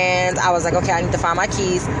and I was like, okay, I need to find my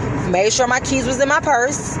keys. Made sure my keys was in my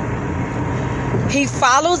purse. He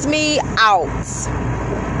follows me out,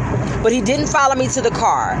 but he didn't follow me to the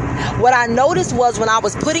car. What I noticed was when I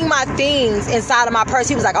was putting my things inside of my purse,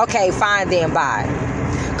 he was like, okay, fine then, bye.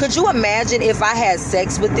 Could you imagine if I had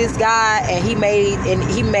sex with this guy and he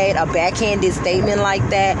made a backhanded statement like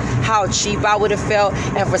that, how cheap I would have felt?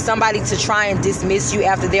 And for somebody to try and dismiss you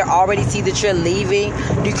after they already see that you're leaving,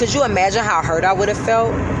 could you imagine how hurt I would have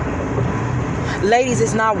felt? Ladies,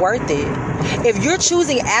 it's not worth it. If you're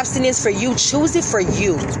choosing abstinence for you, choose it for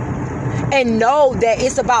you. And know that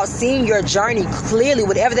it's about seeing your journey clearly,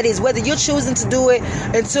 whatever that is, whether you're choosing to do it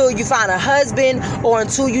until you find a husband or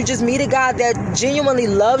until you just meet a guy that genuinely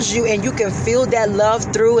loves you and you can feel that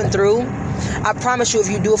love through and through. I promise you, if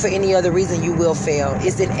you do it for any other reason, you will fail.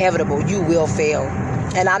 It's inevitable. You will fail.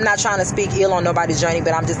 And I'm not trying to speak ill on nobody's journey,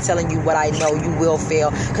 but I'm just telling you what I know. You will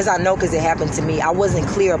fail. Because I know, because it happened to me. I wasn't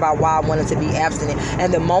clear about why I wanted to be abstinent.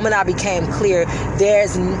 And the moment I became clear, there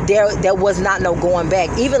was not no going back.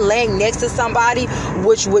 Even laying next to somebody,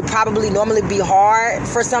 which would probably normally be hard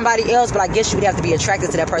for somebody else, but I guess you would have to be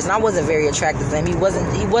attracted to that person. I wasn't very attracted to him. He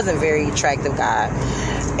wasn't very attractive guy.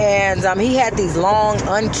 And he had these long,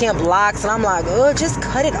 unkempt locks. And I'm like, oh, just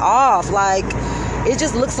cut it off. Like, it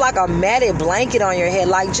just looks like a matted blanket on your head.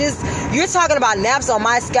 Like, you're talking about naps on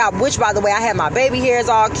my scalp, which, by the way, I had my baby hairs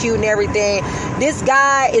all cute and everything. This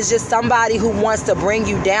guy is just somebody who wants to bring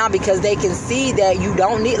you down because they can see that you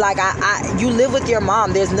don't need, like, you live with your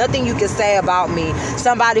mom. There's nothing you can say about me.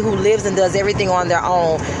 Somebody who lives and does everything on their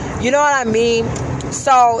own. You know what I mean?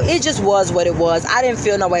 So it just was what it was. I didn't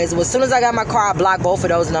feel no ways. As soon as I got my car, I blocked both of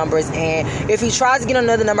those numbers. And if he tries to get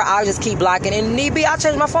another number, I'll just keep blocking. And need be, I'll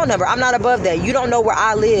change my phone number. I'm not above that. You don't know where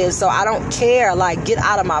I live, so I don't care. Like, get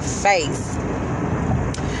out of my face.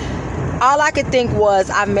 All I could think was,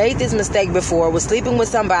 I've made this mistake before, was sleeping with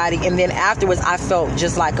somebody, and then afterwards I felt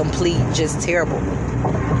just like just terrible.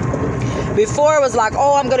 Before it was like,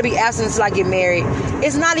 oh, I'm going to be abstinent until I get married.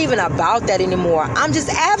 It's not even about that anymore. I'm just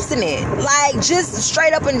abstinent. Like, just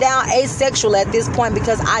straight up and down asexual at this point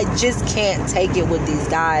because I just can't take it with these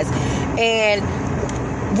guys. And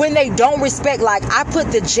when they don't respect, like, I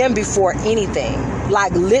put the gym before anything.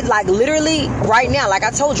 Like literally right now, like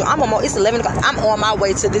I told you, it's 11 o'clock. I'm on my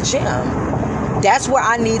way to the gym. That's where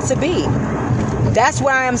I need to be. That's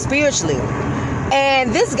where I am spiritually.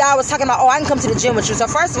 And this guy was talking about, oh, I can come to the gym with you. So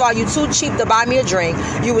first of all, you too cheap to buy me a drink.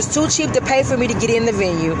 You was too cheap to pay for me to get in the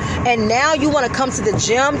venue. And now you want to come to the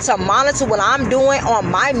gym to monitor what I'm doing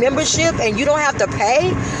on my membership and you don't have to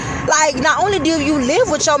pay? Like, not only do you live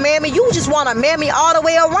with your mammy, you just want a mammy all the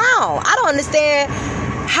way around. I don't understand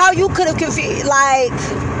how you could have confused. Like,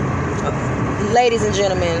 ladies and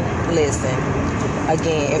gentlemen, listen.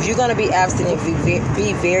 Again, if you're going to be abstinent,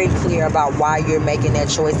 be very clear about why you're making that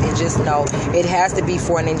choice, and just know it has to be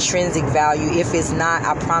for an intrinsic value. If it's not,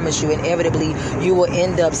 I promise you, inevitably, you will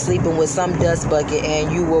end up sleeping with some dust bucket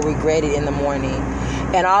and you will regret it in the morning.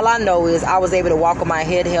 And all I know is I was able to walk with my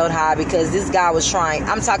head held high because this guy was trying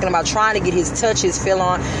to get his touch, his feel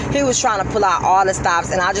on. He was trying to pull out all the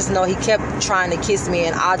stops, and I just know he kept trying to kiss me,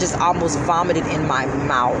 and I just almost vomited in my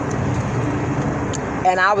mouth.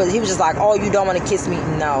 And he was just like, oh, you don't want to kiss me?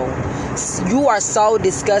 No. You are so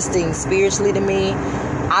disgusting spiritually to me.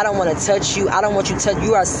 I don't want to touch you. I don't want you to touch.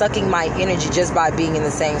 You are sucking my energy just by being in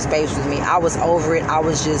the same space with me. I was over it. I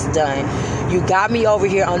was just done. You got me over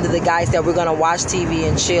here under the guise that we're going to watch TV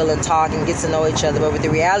and chill and talk and get to know each other. But the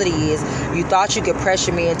reality is, you thought you could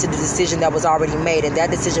pressure me into the decision that was already made. And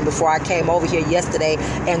that decision before I came over here yesterday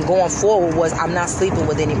and going forward was, I'm not sleeping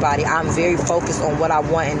with anybody. I'm very focused on what I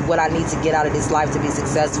want and what I need to get out of this life to be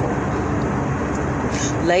successful.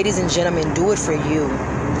 Ladies and gentlemen, do it for you.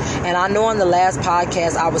 And I know on the last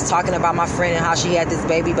podcast I was talking about my friend and how she had this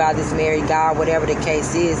baby by this married guy, whatever the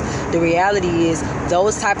case is. The reality is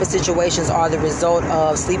those type of situations are the result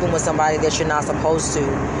of sleeping with somebody that you're not supposed to.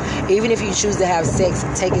 Even if you choose to have sex,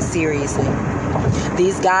 take it seriously.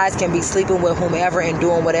 These guys can be sleeping with whomever and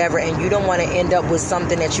doing whatever, and you don't want to end up with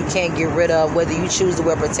something that you can't get rid of, whether you choose to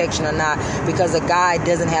wear protection or not, because a guy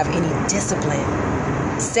doesn't have any discipline.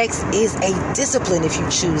 Sex is a discipline if you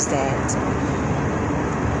choose that.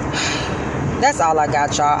 That's all I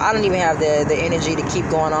got, y'all. I don't even have the energy to keep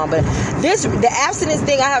going on. But the abstinence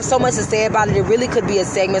thing, I have so much to say about it. It really could be a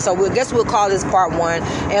segment. So we'll call this part 1.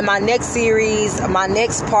 And my next series, my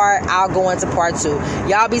next part, I'll go into part 2.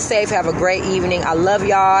 Y'all be safe. Have a great evening. I love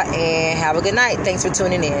y'all. And have a good night. Thanks for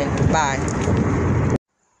tuning in. Bye.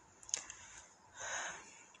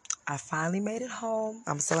 I finally made it home.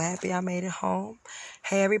 I'm so happy I made it home.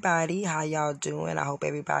 Hey, everybody. How y'all doing? I hope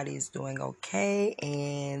everybody's doing okay.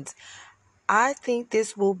 And I think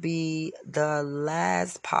this will be the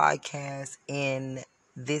last podcast in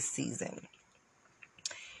this season.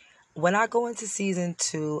 When I go into season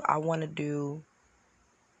 2, I want to do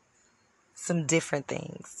some different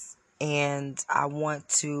things. And I want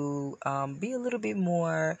to be a little bit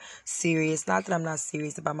more serious. Not that I'm not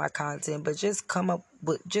serious about my content, but just come up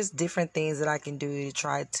with just different things that I can do to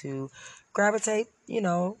try to gravitate,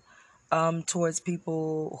 towards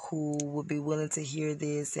people who would be willing to hear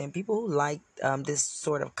this and people who like this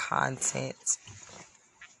sort of content,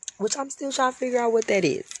 which I'm still trying to figure out what that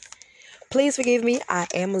is. Please forgive me. I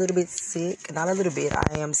am a little bit sick. Not a little bit.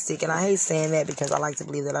 I am sick. And I hate saying that because I like to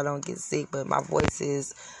believe that I don't get sick. But my voice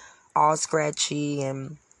is all scratchy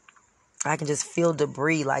and I can just feel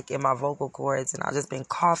debris like in my vocal cords. And I've just been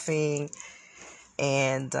coughing.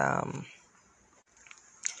 And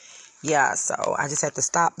yeah, so I just have to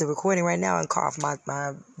stop the recording right now and cough.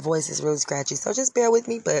 My voice is really scratchy. So just bear with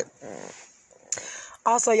me. But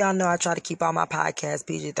also, y'all know I try to keep all my podcasts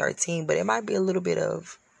PG-13. But it might be a little bit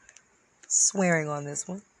of swearing on this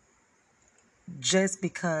one. Just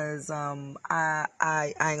because I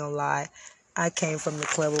ain't gonna lie, I came from the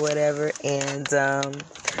club or whatever, and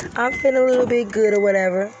I'm feeling a little bit good or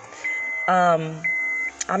whatever.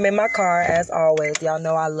 I'm in my car as always. Y'all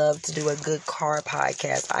know I love to do a good car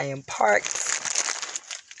podcast. I am parked,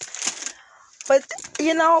 but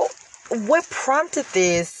what prompted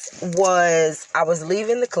this was I was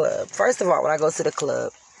leaving the club. First of all, when I go to the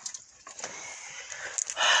club,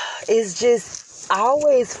 it's just I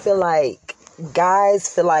always feel like guys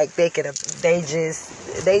feel like they think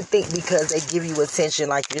because they give you attention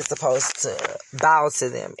like you're supposed to bow to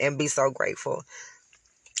them and be so grateful.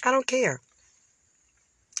 I don't care.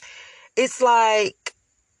 It's like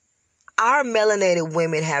our melanated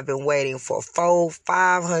women have been waiting for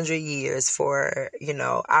 500 years for,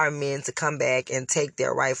 our men to come back and take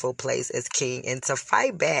their rightful place as king and to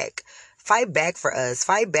fight back for us,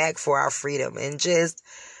 fight back for our freedom, and just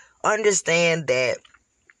understand that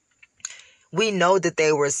we know that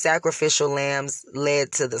they were sacrificial lambs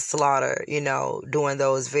led to the slaughter, during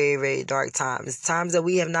those very, very dark times that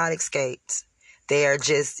we have not escaped. They are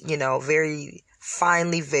just, very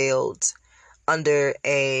finely veiled under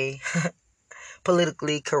a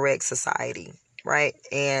politically correct society, right?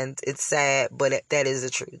 And it's sad, but that is the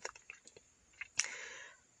truth.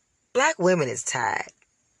 Black women is tired.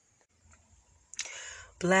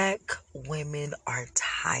 Black women are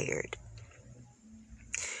tired.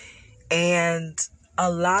 And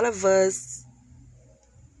a lot of us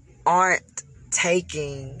aren't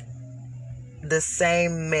taking the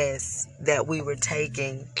same mess that we were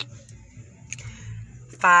taking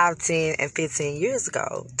 5, 10, and 15 years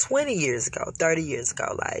ago, 20 years ago, 30 years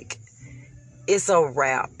ago. Like, it's a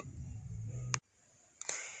wrap.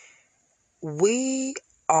 We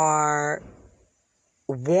are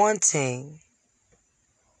wanting,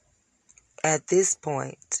 at this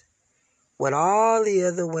point, what all the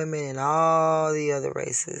other women and all the other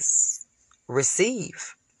races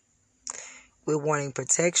receive. We're wanting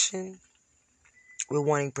protection. We're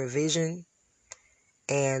wanting provision.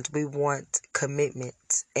 And we want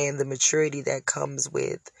commitment and the maturity that comes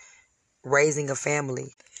with raising a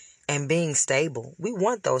family and being stable. We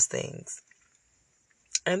want those things.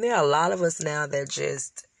 And there are a lot of us now that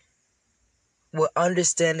just we're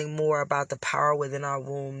understanding more about the power within our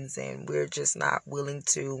wombs, and we're just not willing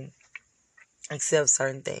to accept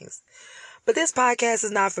certain things. But this podcast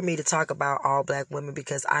is not for me to talk about all black women,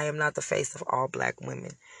 because I am not the face of all black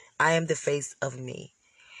women. I am the face of me.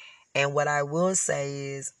 And what I will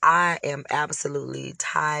say is I am absolutely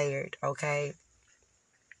tired, okay,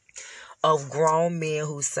 of grown men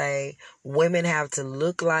who say women have to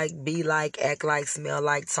look like, be like, act like, smell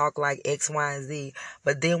like, talk like X, Y, and Z.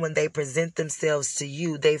 But then when they present themselves to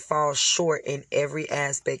you, they fall short in every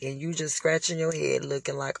aspect. And you just scratching your head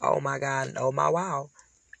looking like, oh my God, and oh my wow.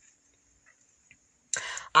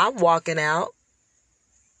 I'm walking out.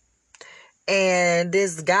 And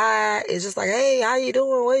this guy is just like, hey, how you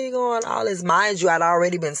doing? Where you going? All this. Mind you, I'd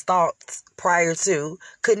already been stalked prior to.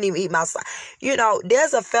 Couldn't even eat my...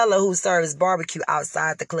 there's a fella who serves barbecue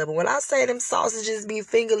outside the club. And when I say them sausages be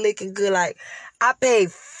finger licking good, like, I paid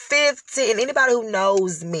 $15. Anybody who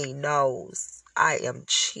knows me knows I am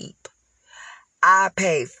cheap. I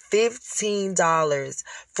paid $15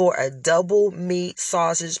 for a double meat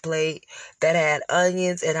sausage plate that had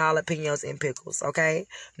onions and jalapenos and pickles. Okay,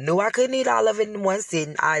 knew I couldn't eat all of it in one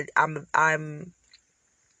sitting. I'm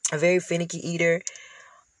a very finicky eater.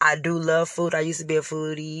 I do love food. I used to be a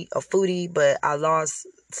foodie, but I lost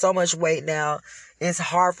so much weight now. It's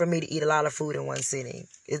hard for me to eat a lot of food in one sitting.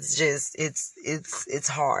 It's just it's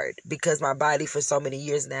hard because my body for so many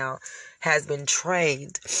years now has been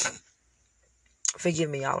trained. Forgive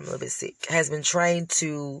me, y'all, I'm a little bit sick. Has been trained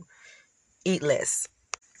to eat less.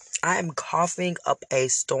 I am coughing up a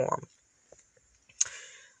storm.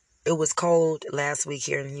 It was cold last week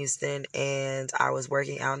here in Houston, and I was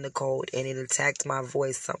working out in the cold, and it attacked my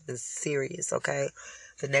voice, something serious, okay?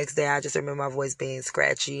 The next day, I just remember my voice being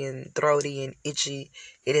scratchy and throaty and itchy.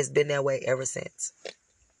 It has been that way ever since.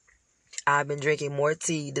 I've been drinking more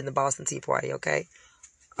tea than the Boston Tea Party, okay?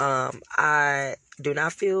 I do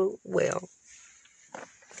not feel well.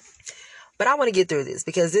 But I want to get through this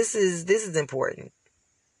because this is important.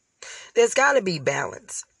 There's got to be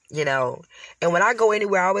balance, And when I go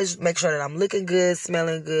anywhere, I always make sure that I'm looking good,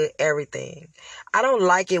 smelling good, everything. I don't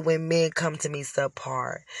like it when men come to me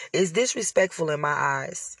subpar. It's disrespectful in my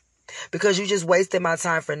eyes because you just wasted my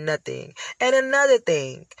time for nothing. And another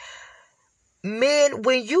thing, men,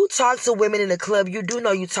 when you talk to women in the club, you do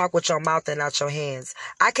know you talk with your mouth and not your hands.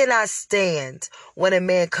 I cannot stand when a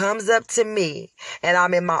man comes up to me and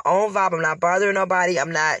I'm in my own vibe. I'm not bothering nobody.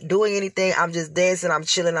 I'm not doing anything. I'm just dancing. I'm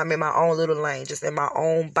chilling. I'm in my own little lane, just in my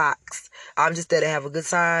own box. I'm just there to have a good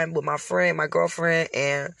time with my friend, my girlfriend,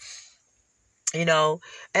 and,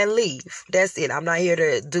 and leave. That's it. I'm not here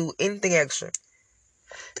to do anything extra.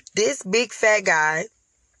 This big fat guy,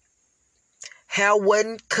 hair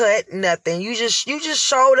wasn't cut, nothing. You just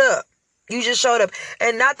showed up. You just showed up.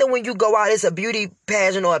 And not that when you go out, it's a beauty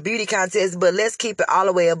pageant or a beauty contest, but let's keep it all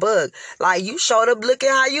the way a bug. Like, you showed up looking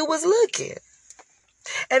how you was looking.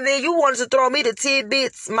 And then you wanted to throw me the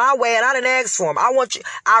tidbits my way, and I didn't ask for them.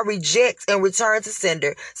 I reject and return to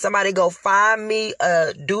sender. Somebody go find me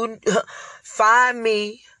a do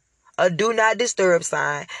not disturb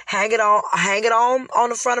sign, hang it on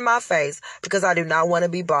the front of my face because I do not want to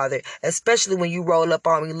be bothered, especially when you roll up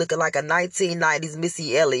on me looking like a 1990s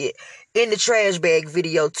Missy Elliott in the trash bag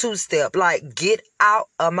video 2-step. Like, get out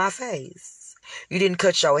of my face. You didn't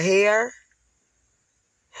cut your hair.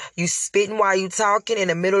 You spitting while you talking in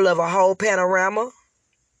the middle of a whole panorama.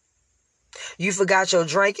 You forgot your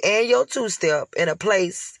drink and your 2-step in a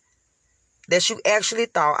place that you actually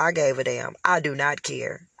thought I gave a damn. I do not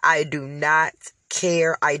care. I do not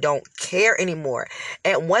care. I don't care anymore.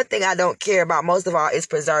 And one thing I don't care about most of all is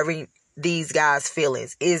preserving these guys'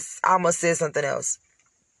 feelings. I'm going to say something else.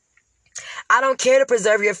 I don't care to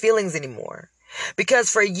preserve your feelings anymore. Because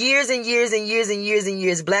for years and years and years and years and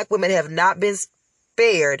years, black women have not been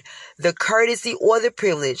spared the courtesy or the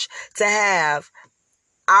privilege to have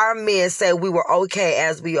our men say we were okay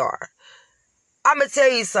as we are. I'm going to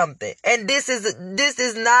tell you something. And this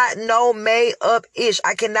is not no made up ish.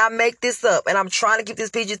 I cannot make this up. And I'm trying to keep this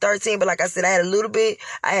PG-13. But like I said, I had a little bit.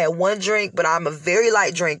 I had one drink, but I'm a very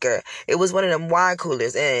light drinker. It was one of them wine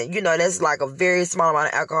coolers. And, that's like a very small amount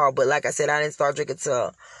of alcohol. But like I said, I didn't start drinking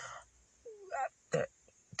till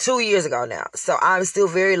 2 years ago now. So I'm still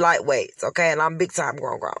very lightweight. Okay. And I'm big time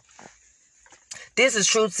grown. This is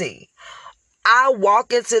true tea. I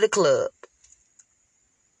walk into the club.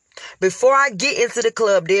 Before I get into the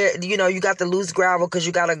club, there, you got the loose gravel because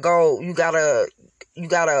you gotta go, you gotta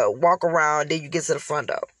walk around, then you get to the front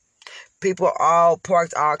door. People are all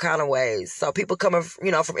parked all kind of ways. So people coming,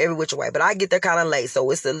 from every which way. But I get there kind of late, so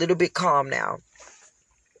it's a little bit calm now.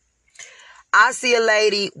 I see a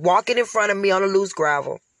lady walking in front of me on the loose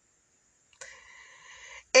gravel.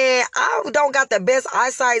 And I don't got the best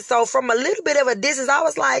eyesight, so from a little bit of a distance, I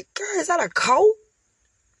was like, girl, is that a coat?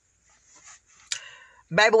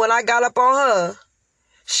 Baby, when I got up on her,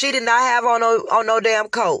 she did not have on no damn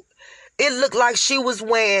coat. It looked like she was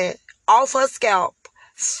wearing off her scalp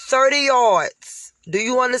 30 yards. Do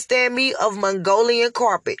you understand me? Of Mongolian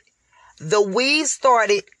carpet. The weave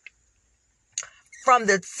started from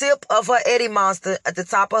the tip of her Eddie Monster at the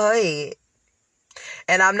top of her head.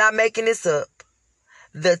 And I'm not making this up.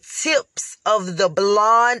 The tips of the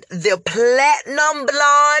platinum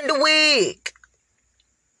blonde wig.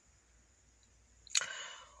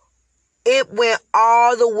 It went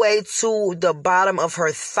all the way to the bottom of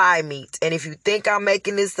her thigh meat. And if you think I'm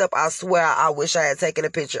making this up, I swear I wish I had taken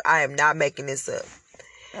a picture. I am not making this up.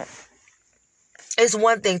 It's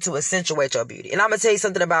one thing to accentuate your beauty. And I'm going to tell you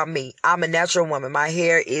something about me. I'm a natural woman. My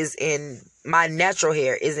natural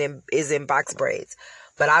hair is in box braids.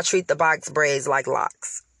 But I treat the box braids like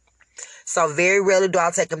locks. So very rarely do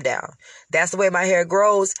I take them down. That's the way my hair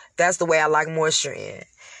grows. That's the way I like moisture in.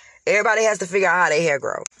 Everybody has to figure out how their hair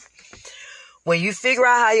grows. When you figure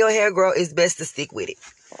out how your hair grows, it's best to stick with it.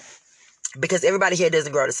 Because everybody's hair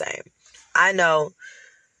doesn't grow the same. I know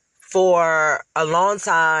for a long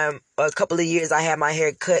time, a couple of years, I had my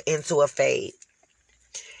hair cut into a fade.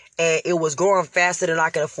 And it was growing faster than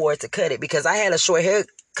I could afford to cut it. Because I had a short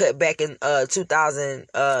haircut back in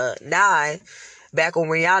 2009. Back when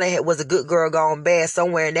Rihanna was a good girl gone bad.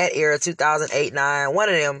 Somewhere in that era, 2008, 9. One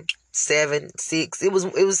of them, 7, 6. It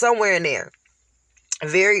was somewhere in there.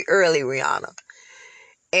 Very early Rihanna.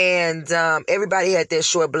 And everybody had that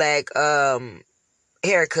short black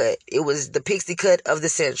haircut. It was the pixie cut of the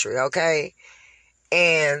century, okay?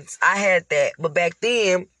 And I had that. But back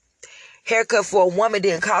then, haircut for a woman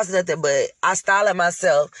didn't cost nothing, but I style it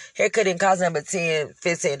myself. Haircut didn't cost nothing but $10,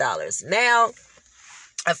 $15. Now,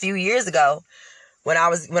 a few years ago, when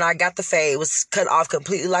I got the fade, it was cut off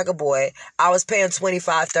completely like a boy. I was paying $25,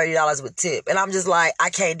 $30 with tip. And I'm just like,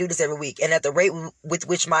 I can't do this every week. And at the rate with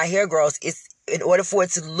which my hair grows, it's in order for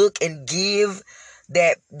it to look and give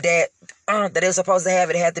that it was supposed to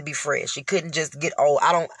have, it had to be fresh. It couldn't just get old.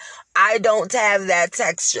 I don't have that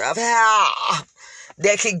texture of hair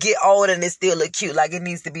that can get old and it still look cute. Like, it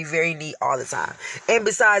needs to be very neat all the time. And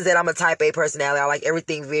besides that, I'm a type A personality. I like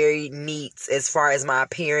everything very neat as far as my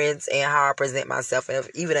appearance and how I present myself. And if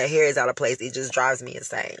even a hair is out of place, it just drives me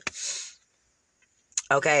insane.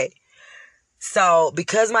 Okay. So,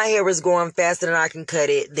 because my hair was growing faster than I can cut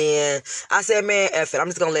it, then I said, man, F it. I'm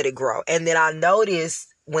just going to let it grow. And then I noticed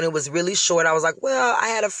when it was really short, I was like, well, I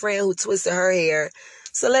had a friend who twisted her hair.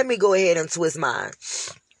 So let me go ahead and twist mine.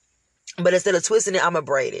 But instead of twisting it, I'm going to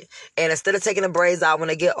braid it. And instead of taking the braids out when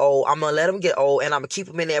they get old, I'm going to let them get old. And I'm going to keep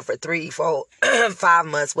them in there for 3, 4, 5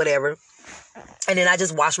 months, whatever. And then I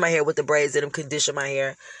just wash my hair with the braids in them, condition my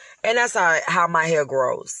hair. And that's how my hair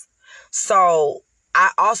grows. So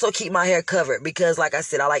I also keep my hair covered because, like I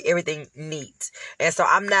said, I like everything neat. And so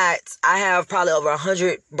I have probably over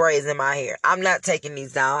 100 braids in my hair. I'm not taking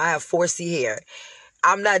these down. I have 4C hair.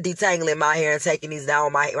 I'm not detangling my hair and taking these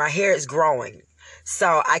down. My hair is growing.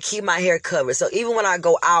 So I keep my hair covered. So even when I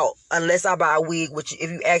go out, unless I buy a wig, which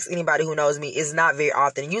if you ask anybody who knows me, it's not very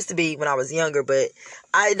often. It used to be when I was younger, but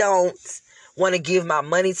I don't want to give my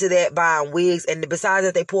money to that, buying wigs. And besides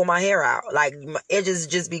that, they pull my hair out. Like, my edges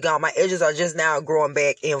just be gone. My edges are just now growing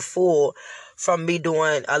back in full from me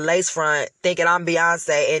doing a lace front, thinking I'm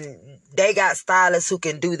Beyonce. And they got stylists who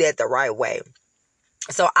can do that the right way.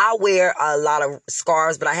 So I wear a lot of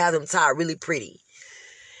scarves, but I have them tied really pretty.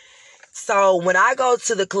 So when I go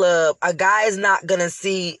to the club, a guy is not going to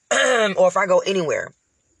see, or if I go anywhere,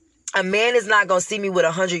 a man is not going to see me with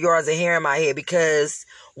 100 yards of hair in my head because,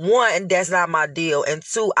 1, that's not my deal. And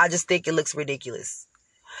 2, I just think it looks ridiculous.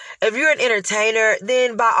 If you're an entertainer,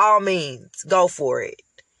 then by all means, go for it.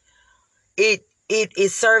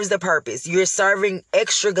 It serves the purpose. You're serving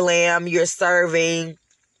extra glam. You're serving,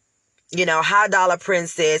 high dollar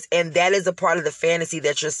princess. And that is a part of the fantasy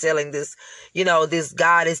that you're selling. This, this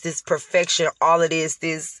goddess, this perfection, all of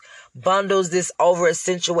this bundles, this over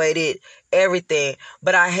accentuated everything.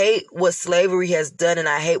 But I hate what slavery has done, and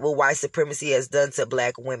I hate what white supremacy has done to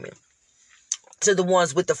black women. To the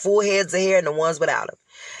ones with the full heads of hair and the ones without them.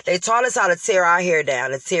 They taught us how to tear our hair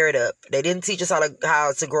down and tear it up. They didn't teach us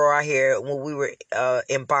how to grow our hair when we were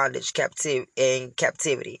in bondage, captivity.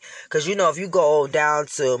 Because, if you go down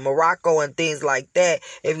to Morocco and things like that,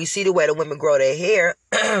 if you see the way the women grow their hair,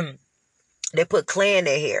 they put clay in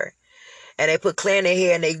their hair. And they put clay in their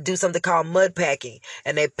hair and they do something called mud packing.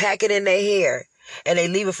 And they pack it in their hair. And they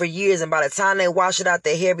leave it for years. And by the time they wash it out,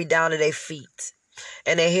 their hair be down to their feet.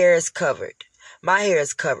 And their hair is covered. My hair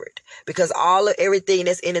is covered because everything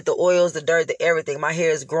that's in it, the oils, the dirt, the everything, my hair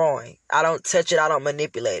is growing. I don't touch it. I don't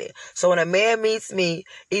manipulate it. So when a man meets me,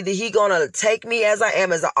 either he gonna take me as I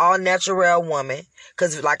am, as an all natural woman.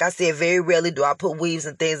 Because like I said, very rarely do I put weaves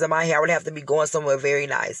and things in my hair. I would have to be going somewhere very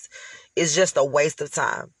nice. It's just a waste of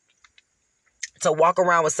time to walk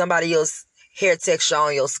around with somebody else's hair texture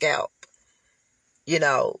on your scalp. You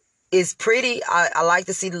know, it's pretty. I like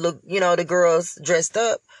to see the look, the girls dressed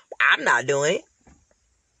up. I'm not doing it.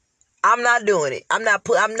 I'm not doing it. I'm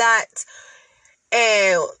not.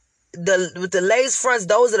 And with the lace fronts,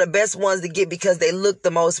 those are the best ones to get because they look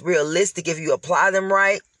the most realistic if you apply them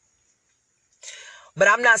right. But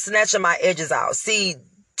I'm not snatching my edges out. See,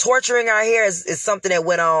 torturing our hair is something that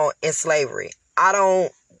went on in slavery. I'm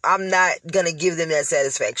not going to give them that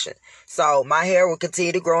satisfaction. So my hair will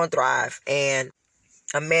continue to grow and thrive. And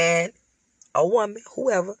a man, a woman,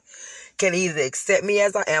 whoever, can either accept me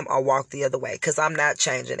as I am or walk the other way. Because I'm not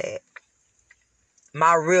changing it.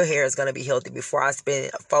 My real hair is going to be healthy before I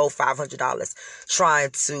spend $400-$500 trying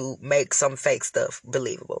to make some fake stuff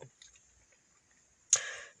believable.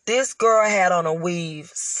 This girl had on a weave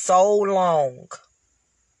so long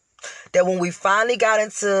that when we finally got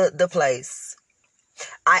into the place,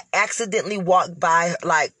 I accidentally walked by her,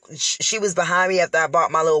 like she was behind me after I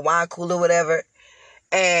bought my little wine cooler or whatever.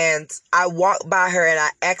 And I walked by her and I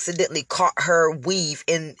accidentally caught her weave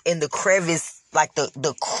in the crevice, like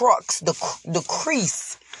the crux, the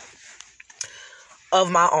crease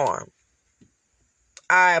of my arm.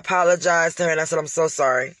 I apologized to her and I said, I'm so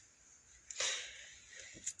sorry.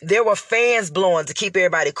 There were fans blowing to keep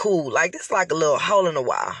everybody cool. Like, this is like a little hole in the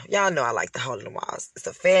wall. Y'all know I like the hole in the walls. It's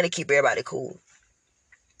a fan to keep everybody cool.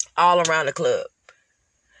 All around the club.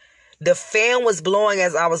 The fan was blowing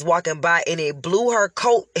as I was walking by, and it blew her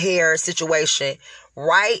coat hair situation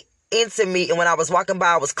right into me. And when I was walking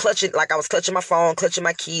by, I was clutching my phone, clutching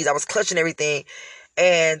my keys. I was clutching everything.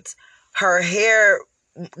 And her hair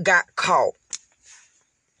got caught.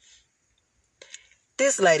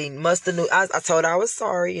 This lady must have knew. I told her I was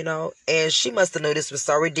sorry, and she must have knew this was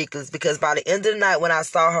so ridiculous because by the end of the night when I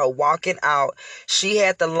saw her walking out, she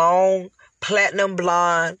had the long platinum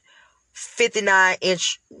blonde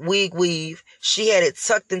 59-inch wig weave. She had it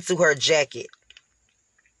tucked into her jacket.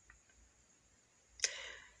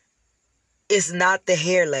 It's not the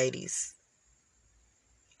hair, ladies.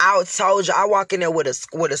 I told you I walk in there with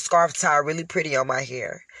a scarf tied really pretty on my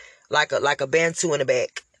hair, like a bantu in the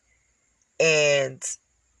back. And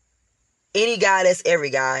any guy that's every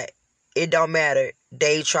guy, it don't matter.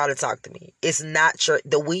 They try to talk to me. It's not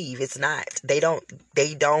the weave. It's not. They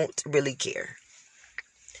don't really care.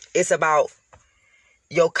 It's about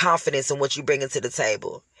your confidence and what you bring into the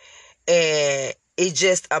table. And it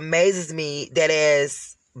just amazes me that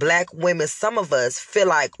as Black women, some of us feel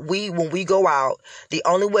like when we go out, the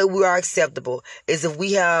only way we are acceptable is if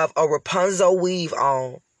we have a Rapunzel weave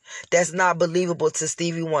on. That's not believable to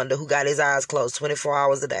Stevie Wonder, who got his eyes closed 24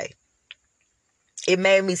 hours a day. It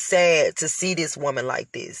made me sad to see this woman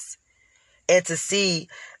like this. And to see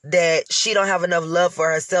that she don't have enough love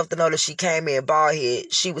for herself to know that she came in bald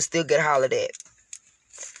head. She would still get hollered at.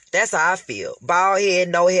 That's how I feel. Bald head,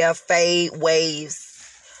 no hair, fade, waves,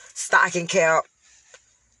 stocking cap.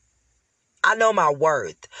 I know my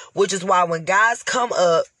worth. Which is why when guys come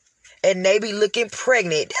up and they be looking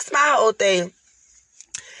pregnant, that's my whole thing.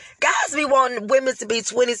 Guys be wanting women to be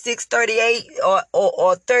 26, 38,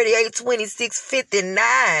 or 38, 26,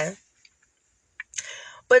 59.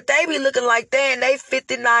 But they be looking like that in they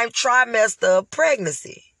 59th trimester of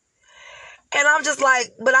pregnancy. And I'm just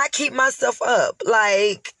like, but I keep myself up.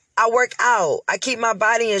 Like, I work out. I keep my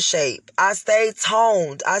body in shape. I stay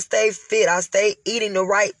toned. I stay fit. I stay eating the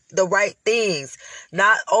right things.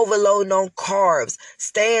 Not overloading on carbs.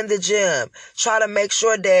 Stay in the gym. Try to make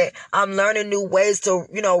sure that I'm learning new ways to,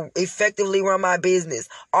 effectively run my business.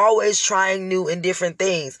 Always trying new and different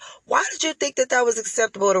things. Why did you think that was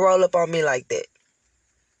acceptable to roll up on me like that?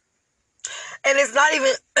 And it's not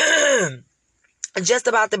even just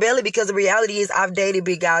about the belly, because the reality is I've dated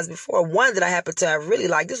big guys before. One that I happened to have really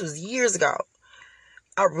liked, this was years ago.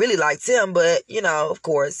 I really liked him, but, of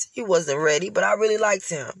course, he wasn't ready, but I really liked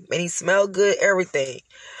him. And he smelled good, everything.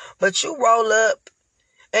 But you roll up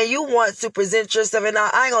and you want to present yourself, and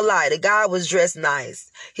I ain't gonna lie, the guy was dressed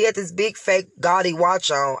nice. He had this big fake gaudy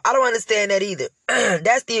watch on. I don't understand that either.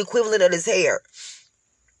 That's the equivalent of his hair.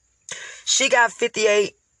 She got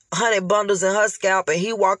 5,800 bundles in her scalp, and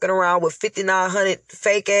he walking around with 5,900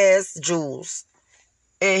 fake ass jewels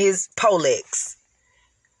in his Polex.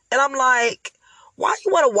 And I'm like, why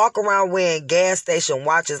you want to walk around wearing gas station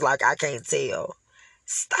watches like I can't tell?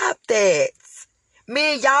 Stop that.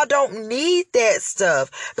 Men, y'all don't need that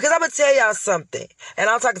stuff. Because I'm going to tell y'all something. And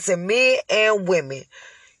I'm talking to men and women.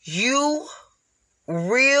 You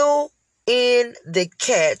reel in the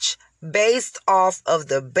catch based off of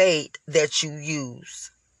the bait that you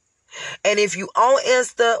use. And if you on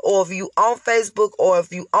Insta or if you on Facebook or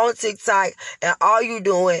if you on TikTok and all you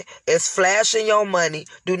doing is flashing your money,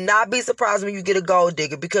 do not be surprised when you get a gold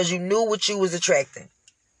digger, because you knew what you was attracting.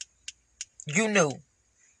 You knew.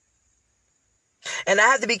 And I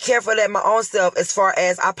have to be careful of my own self, as far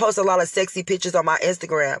as I post a lot of sexy pictures on my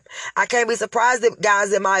Instagram. I can't be surprised that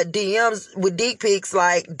guys in my DMs with dick pics,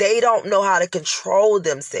 like, they don't know how to control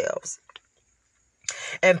themselves.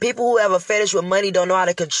 And people who have a fetish with money don't know how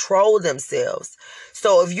to control themselves.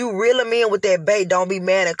 So if you reel them in with that bait, don't be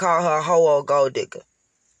mad and call her a hoe or a gold digger.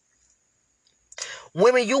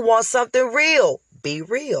 Women, you want something real. Be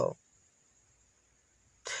real.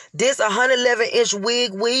 This 111-inch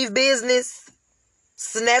wig weave business,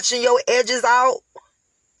 snatching your edges out,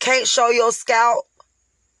 can't show your scalp,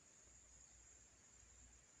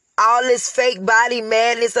 all this fake body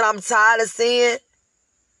madness that I'm tired of seeing.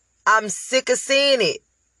 I'm sick of seeing it.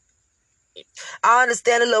 I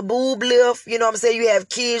understand a little boob lift, you know what I'm saying? You have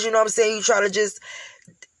kids, you know what I'm saying? You try to just...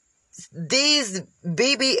 These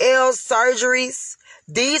BBL surgeries,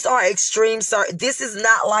 these are extreme surgery. This is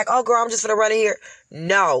not like, oh girl, I'm just gonna run in here.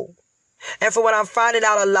 No. And for what I'm finding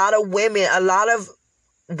out, a lot of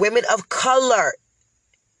women of color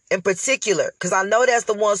in particular, because I know that's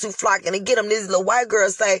the ones who flock and get them. These little white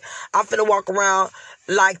girls say, I'm finna walk around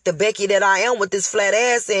like the Becky that I am with this flat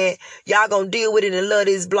ass, and y'all gonna deal with it and love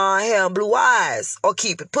this blonde hair and blue eyes, or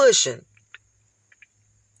keep it pushing.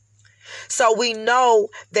 So we know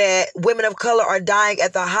that women of color are dying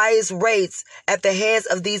at the highest rates at the hands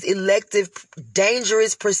of these elective,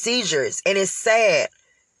 dangerous procedures. And it's sad,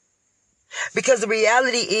 because the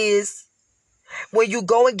reality is, when you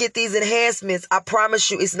go and get these enhancements, I promise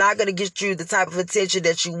you, it's not going to get you the type of attention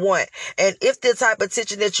that you want. And if the type of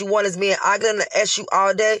attention that you want is me and I'm going to ask you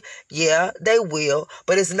all day, yeah, they will.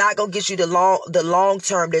 But it's not going to get you the long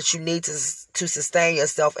term that you need to sustain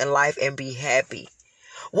yourself in life and be happy.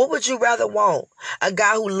 What would you rather want? A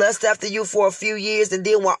guy who lusts after you for a few years, and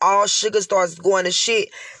then when all sugar starts going to shit,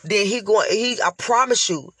 then I promise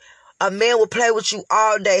you, a man will play with you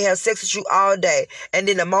all day, have sex with you all day. And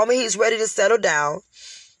then the moment he's ready to settle down,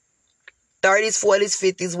 30s,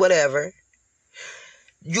 40s, 50s, whatever,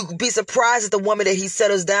 you could be surprised at the woman that he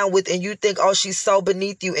settles down with, and you think, oh, she's so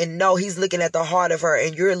beneath you. And no, he's looking at the heart of her,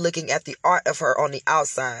 and you're looking at the art of her on the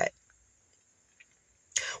outside.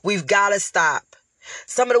 We've got to stop.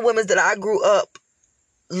 Some of the women that I grew up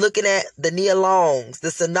looking at, the Nia Longs, the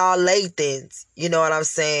Sanaa Lathans, you know what I'm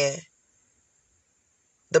saying?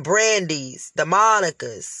 The Brandys, the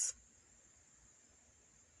Monicas,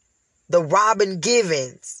 the Robin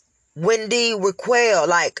Givens, Wendy Raquel.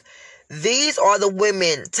 Like, these are the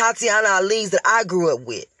women, Tatiana Ali's, that I grew up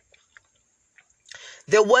with.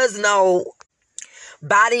 There was no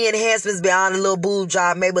body enhancements beyond a little boob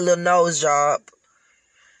job, maybe a little nose job.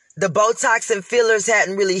 The Botox and fillers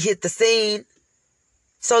hadn't really hit the scene.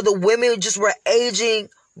 So the women just were aging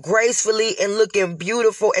gracefully and looking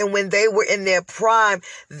beautiful. And when they were in their prime,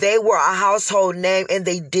 they were a household name, and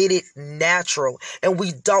they did it natural. And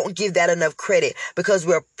we don't give that enough credit, because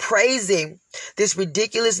we're praising this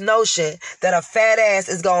ridiculous notion that a fat ass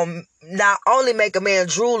is going to not only make a man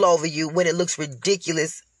drool over you when it looks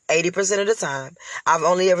ridiculous 80% of the time. I've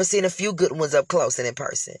only ever seen a few good ones up close and in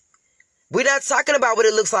person. We're not talking about what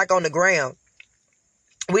it looks like on the ground.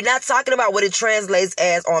 We're not talking about what it translates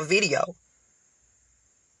as on video.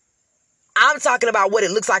 I'm talking about what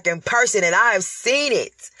it looks like in person, and I have seen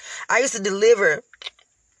it. I used to deliver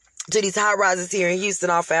to these high rises here in Houston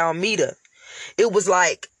off Alameda. It was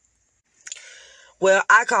like, well,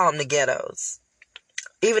 I call them the ghettos,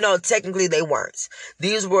 even though technically they weren't.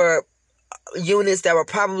 These were units that were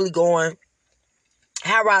probably going,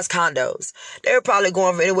 high-rise condos. They were probably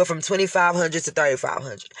going for anywhere from $2,500 to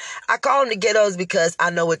 $3,500. I call them the ghettos because I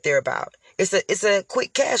know what they're about. It's a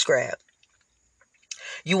quick cash grab.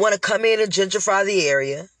 You want to come in and gentrify the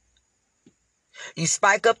area. You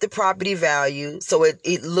spike up the property value so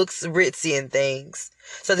it looks ritzy and things,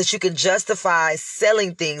 so that you can justify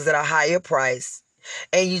selling things at a higher price.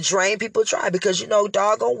 And you drain people dry, because you know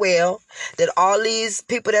doggone well that all these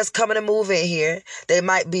people that's coming to move in here, they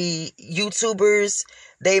might be YouTubers.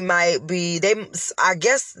 I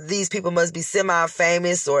guess these people must be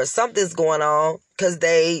semi-famous or something's going on, because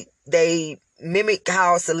they mimic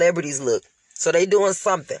how celebrities look. So they doing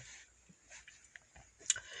something.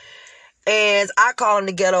 And I call them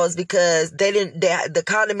the ghettos because the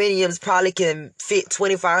condominiums probably can fit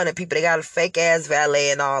 2,500 people. They got a fake ass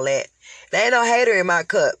valet and all that. There ain't no hater in my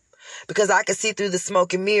cup, because I can see through the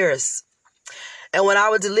smoke and mirrors. And when I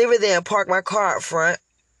would deliver there and park my car up front,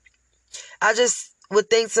 I just would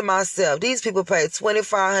think to myself, these people pay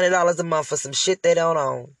 $2,500 a month for some shit they don't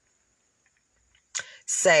own.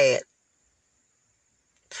 Sad.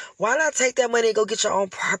 Why not take that money and go get your own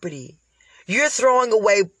property? You're throwing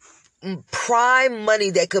away prime money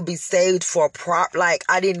that could be saved for like,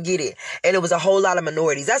 I didn't get it. And it was a whole lot of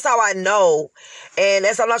minorities. That's how I know. And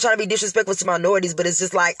I'm not trying to be disrespectful to minorities, but it's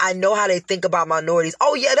just like, I know how they think about minorities.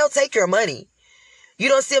 Oh yeah, they'll take your money. You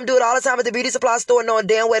don't see them do it all the time at the beauty supply store, knowing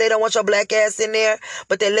damn well they don't want your black ass in there,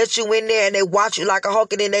 but they let you in there and they watch you like a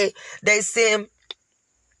hawk, and then they send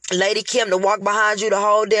Lady Kim to walk behind you the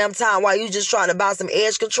whole damn time while you just trying to buy some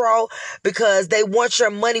edge control, because they want your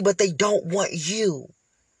money, but they don't want you.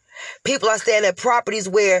 People are staying at properties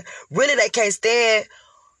where really they can't stand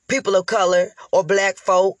people of color or black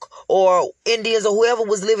folk or Indians or whoever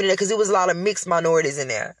was living in there, because it was a lot of mixed minorities in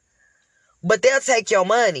there. But they'll take your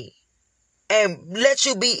money and let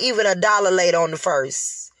you be even $1 late on the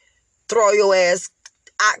first. Throw your ass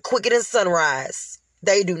out quicker than sunrise.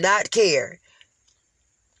 They do not care.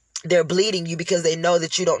 They're bleeding you because they know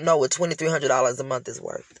that you don't know what $2,300 a month is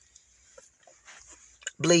worth.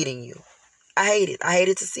 Bleeding you. I hate it. I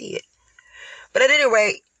hated to see it. But at any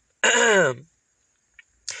rate,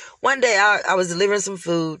 one day I was delivering some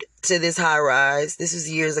food to this high rise. This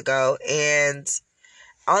was years ago. And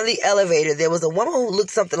on the elevator, there was a woman who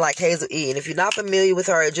looked something like Hazel E. And if you're not familiar with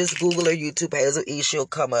her, just Google her YouTube, Hazel E. She'll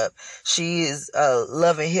come up. She is a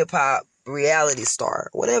love and hip hop reality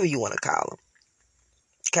star, whatever you want to call them.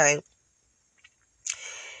 Okay.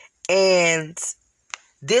 And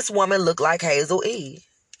this woman looked like Hazel E.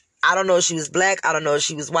 I don't know if she was black. I don't know if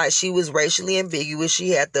she was white. She was racially ambiguous.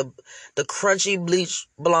 She had the crunchy bleach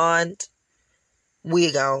blonde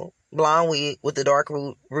wig on. Blonde wig with the dark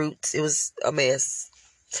roots. It was a mess.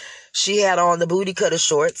 She had on the booty cutter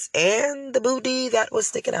shorts, and the booty that was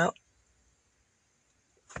sticking out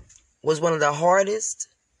was one of the hardest,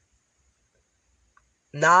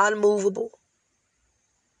 non-movable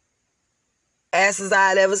asses I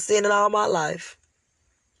had ever seen in all my life.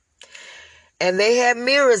 And they had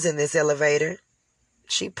mirrors in this elevator.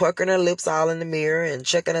 She puckering her lips all in the mirror and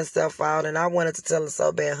checking herself out. And I wanted to tell her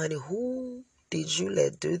so bad, honey, who did you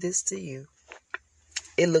let do this to you?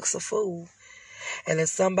 It looks a fool. And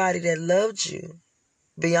it's somebody that loved you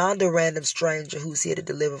beyond a random stranger who's here to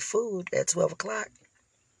deliver food at 12 o'clock.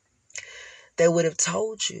 They would have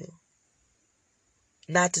told you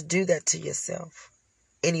not to do that to yourself.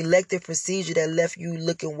 An elective procedure that left you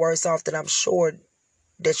looking worse off than I'm sure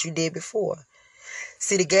that you did before.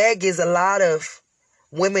 See, the gag is a lot of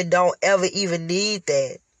women don't ever even need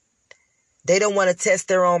that. They don't want to test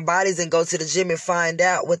their own bodies and go to the gym and find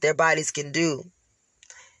out what their bodies can do.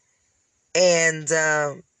 And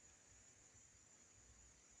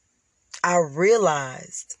I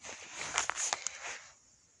realized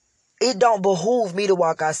it don't behoove me to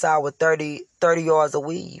walk outside with 30 yards of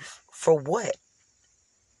weave. For what?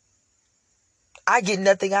 I get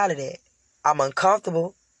nothing out of that. I'm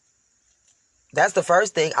uncomfortable. That's the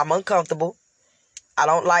first thing. I'm uncomfortable. I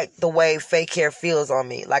don't like the way fake hair feels on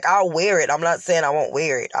me. Like, I'll wear it. I'm not saying I won't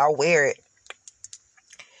wear it. I'll wear it.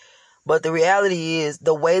 But the reality is,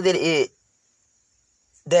 the way that it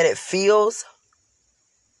feels,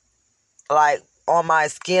 like on my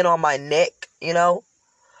skin, on my neck, you know,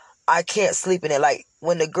 I can't sleep in it. Like,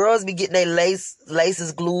 when the girls be getting their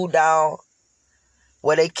laces glued down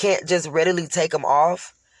where they can't just readily take them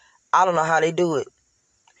off, I don't know how they do it.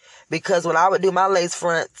 Because when I would do my lace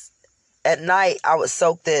fronts at night, I would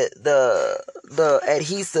soak the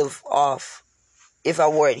adhesive off if I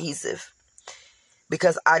wore adhesive.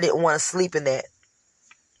 Because I didn't want to sleep in that.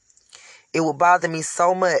 It would bother me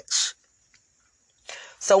so much.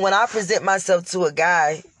 So when I present myself to a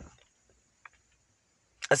guy,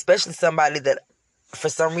 especially somebody that for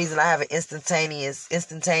some reason I have an instantaneous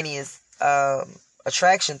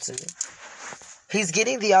attraction to, he's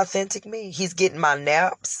getting the authentic me. He's getting my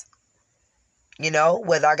naps. You know,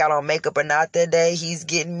 whether I got on makeup or not that day, he's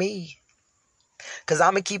getting me. Because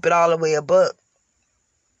I'm going to keep it all the way a buck.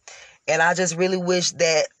 And I just really wish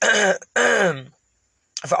that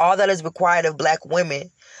for all that is required of black women,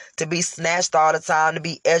 to be snatched all the time, to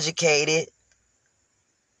be educated,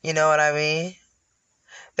 you know what I mean?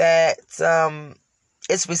 That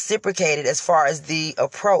it's reciprocated as far as the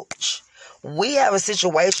approach. We have a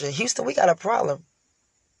situation. Houston, we got a problem.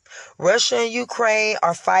 Russia and Ukraine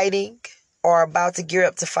are fighting or about to gear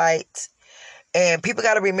up to fight. And people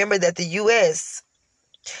got to remember that the U.S.,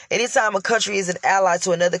 anytime a country is an ally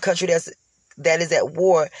to another country that is at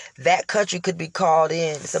war, that country could be called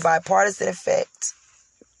in. It's a bipartisan effect.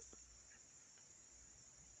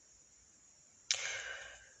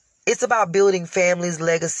 It's about building families,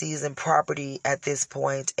 legacies, and property at this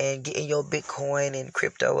point, and getting your Bitcoin and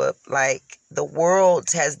crypto up. Like, the world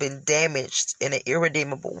has been damaged in an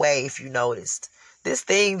irredeemable way, if you noticed. This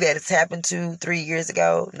thing that it's happened to 3 years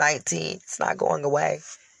ago, 19, it's not going away.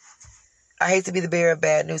 I hate to be the bearer of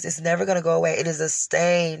bad news. It's never going to go away. It is a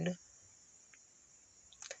stain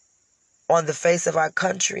on the face of our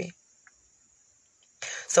country.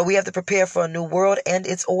 So we have to prepare for a new world and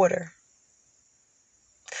its order.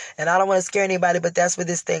 And I don't want to scare anybody, but that's where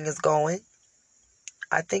this thing is going.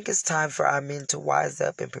 I think it's time for our men to wise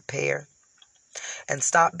up and prepare and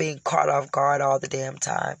stop being caught off guard all the damn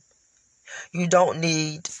time. You don't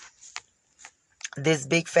need this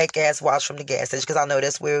big fake ass watch from the gas station, because I know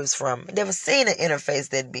that's where it was from. I've never seen an interface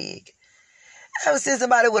that big. I ever seen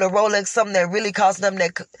somebody with a Rolex, something that really cost something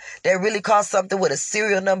that really cost something with a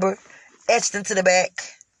serial number etched into the back,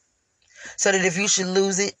 so that if you should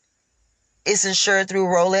lose it, it's insured through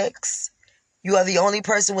Rolex. You are the only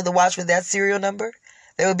person with a watch with that serial number.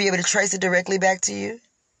 They will be able to trace it directly back to you.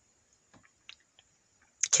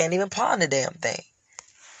 Can't even pawn the damn thing.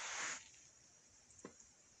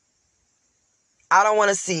 I don't want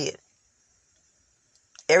to see it.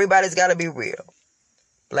 Everybody's got to be real.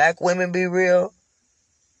 Black women be real.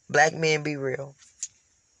 Black men be real.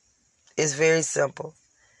 It's very simple.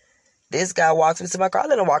 This guy walks me to my car. I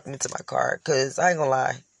let him walk me to my car, because I ain't going to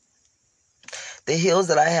lie. The heels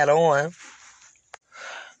that I had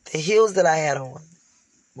on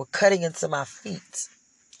were cutting into my feet.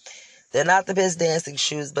 They're not the best dancing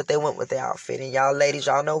shoes, but they went with the outfit. And y'all ladies,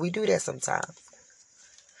 y'all know we do that sometimes.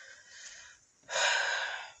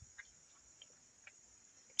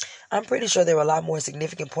 I'm pretty sure there were a lot more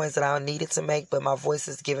significant points that I needed to make, but my voice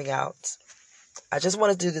is giving out. I just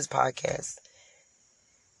want to do this podcast.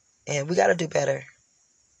 And we got to do better.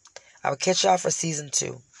 I will catch y'all for season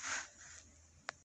 2.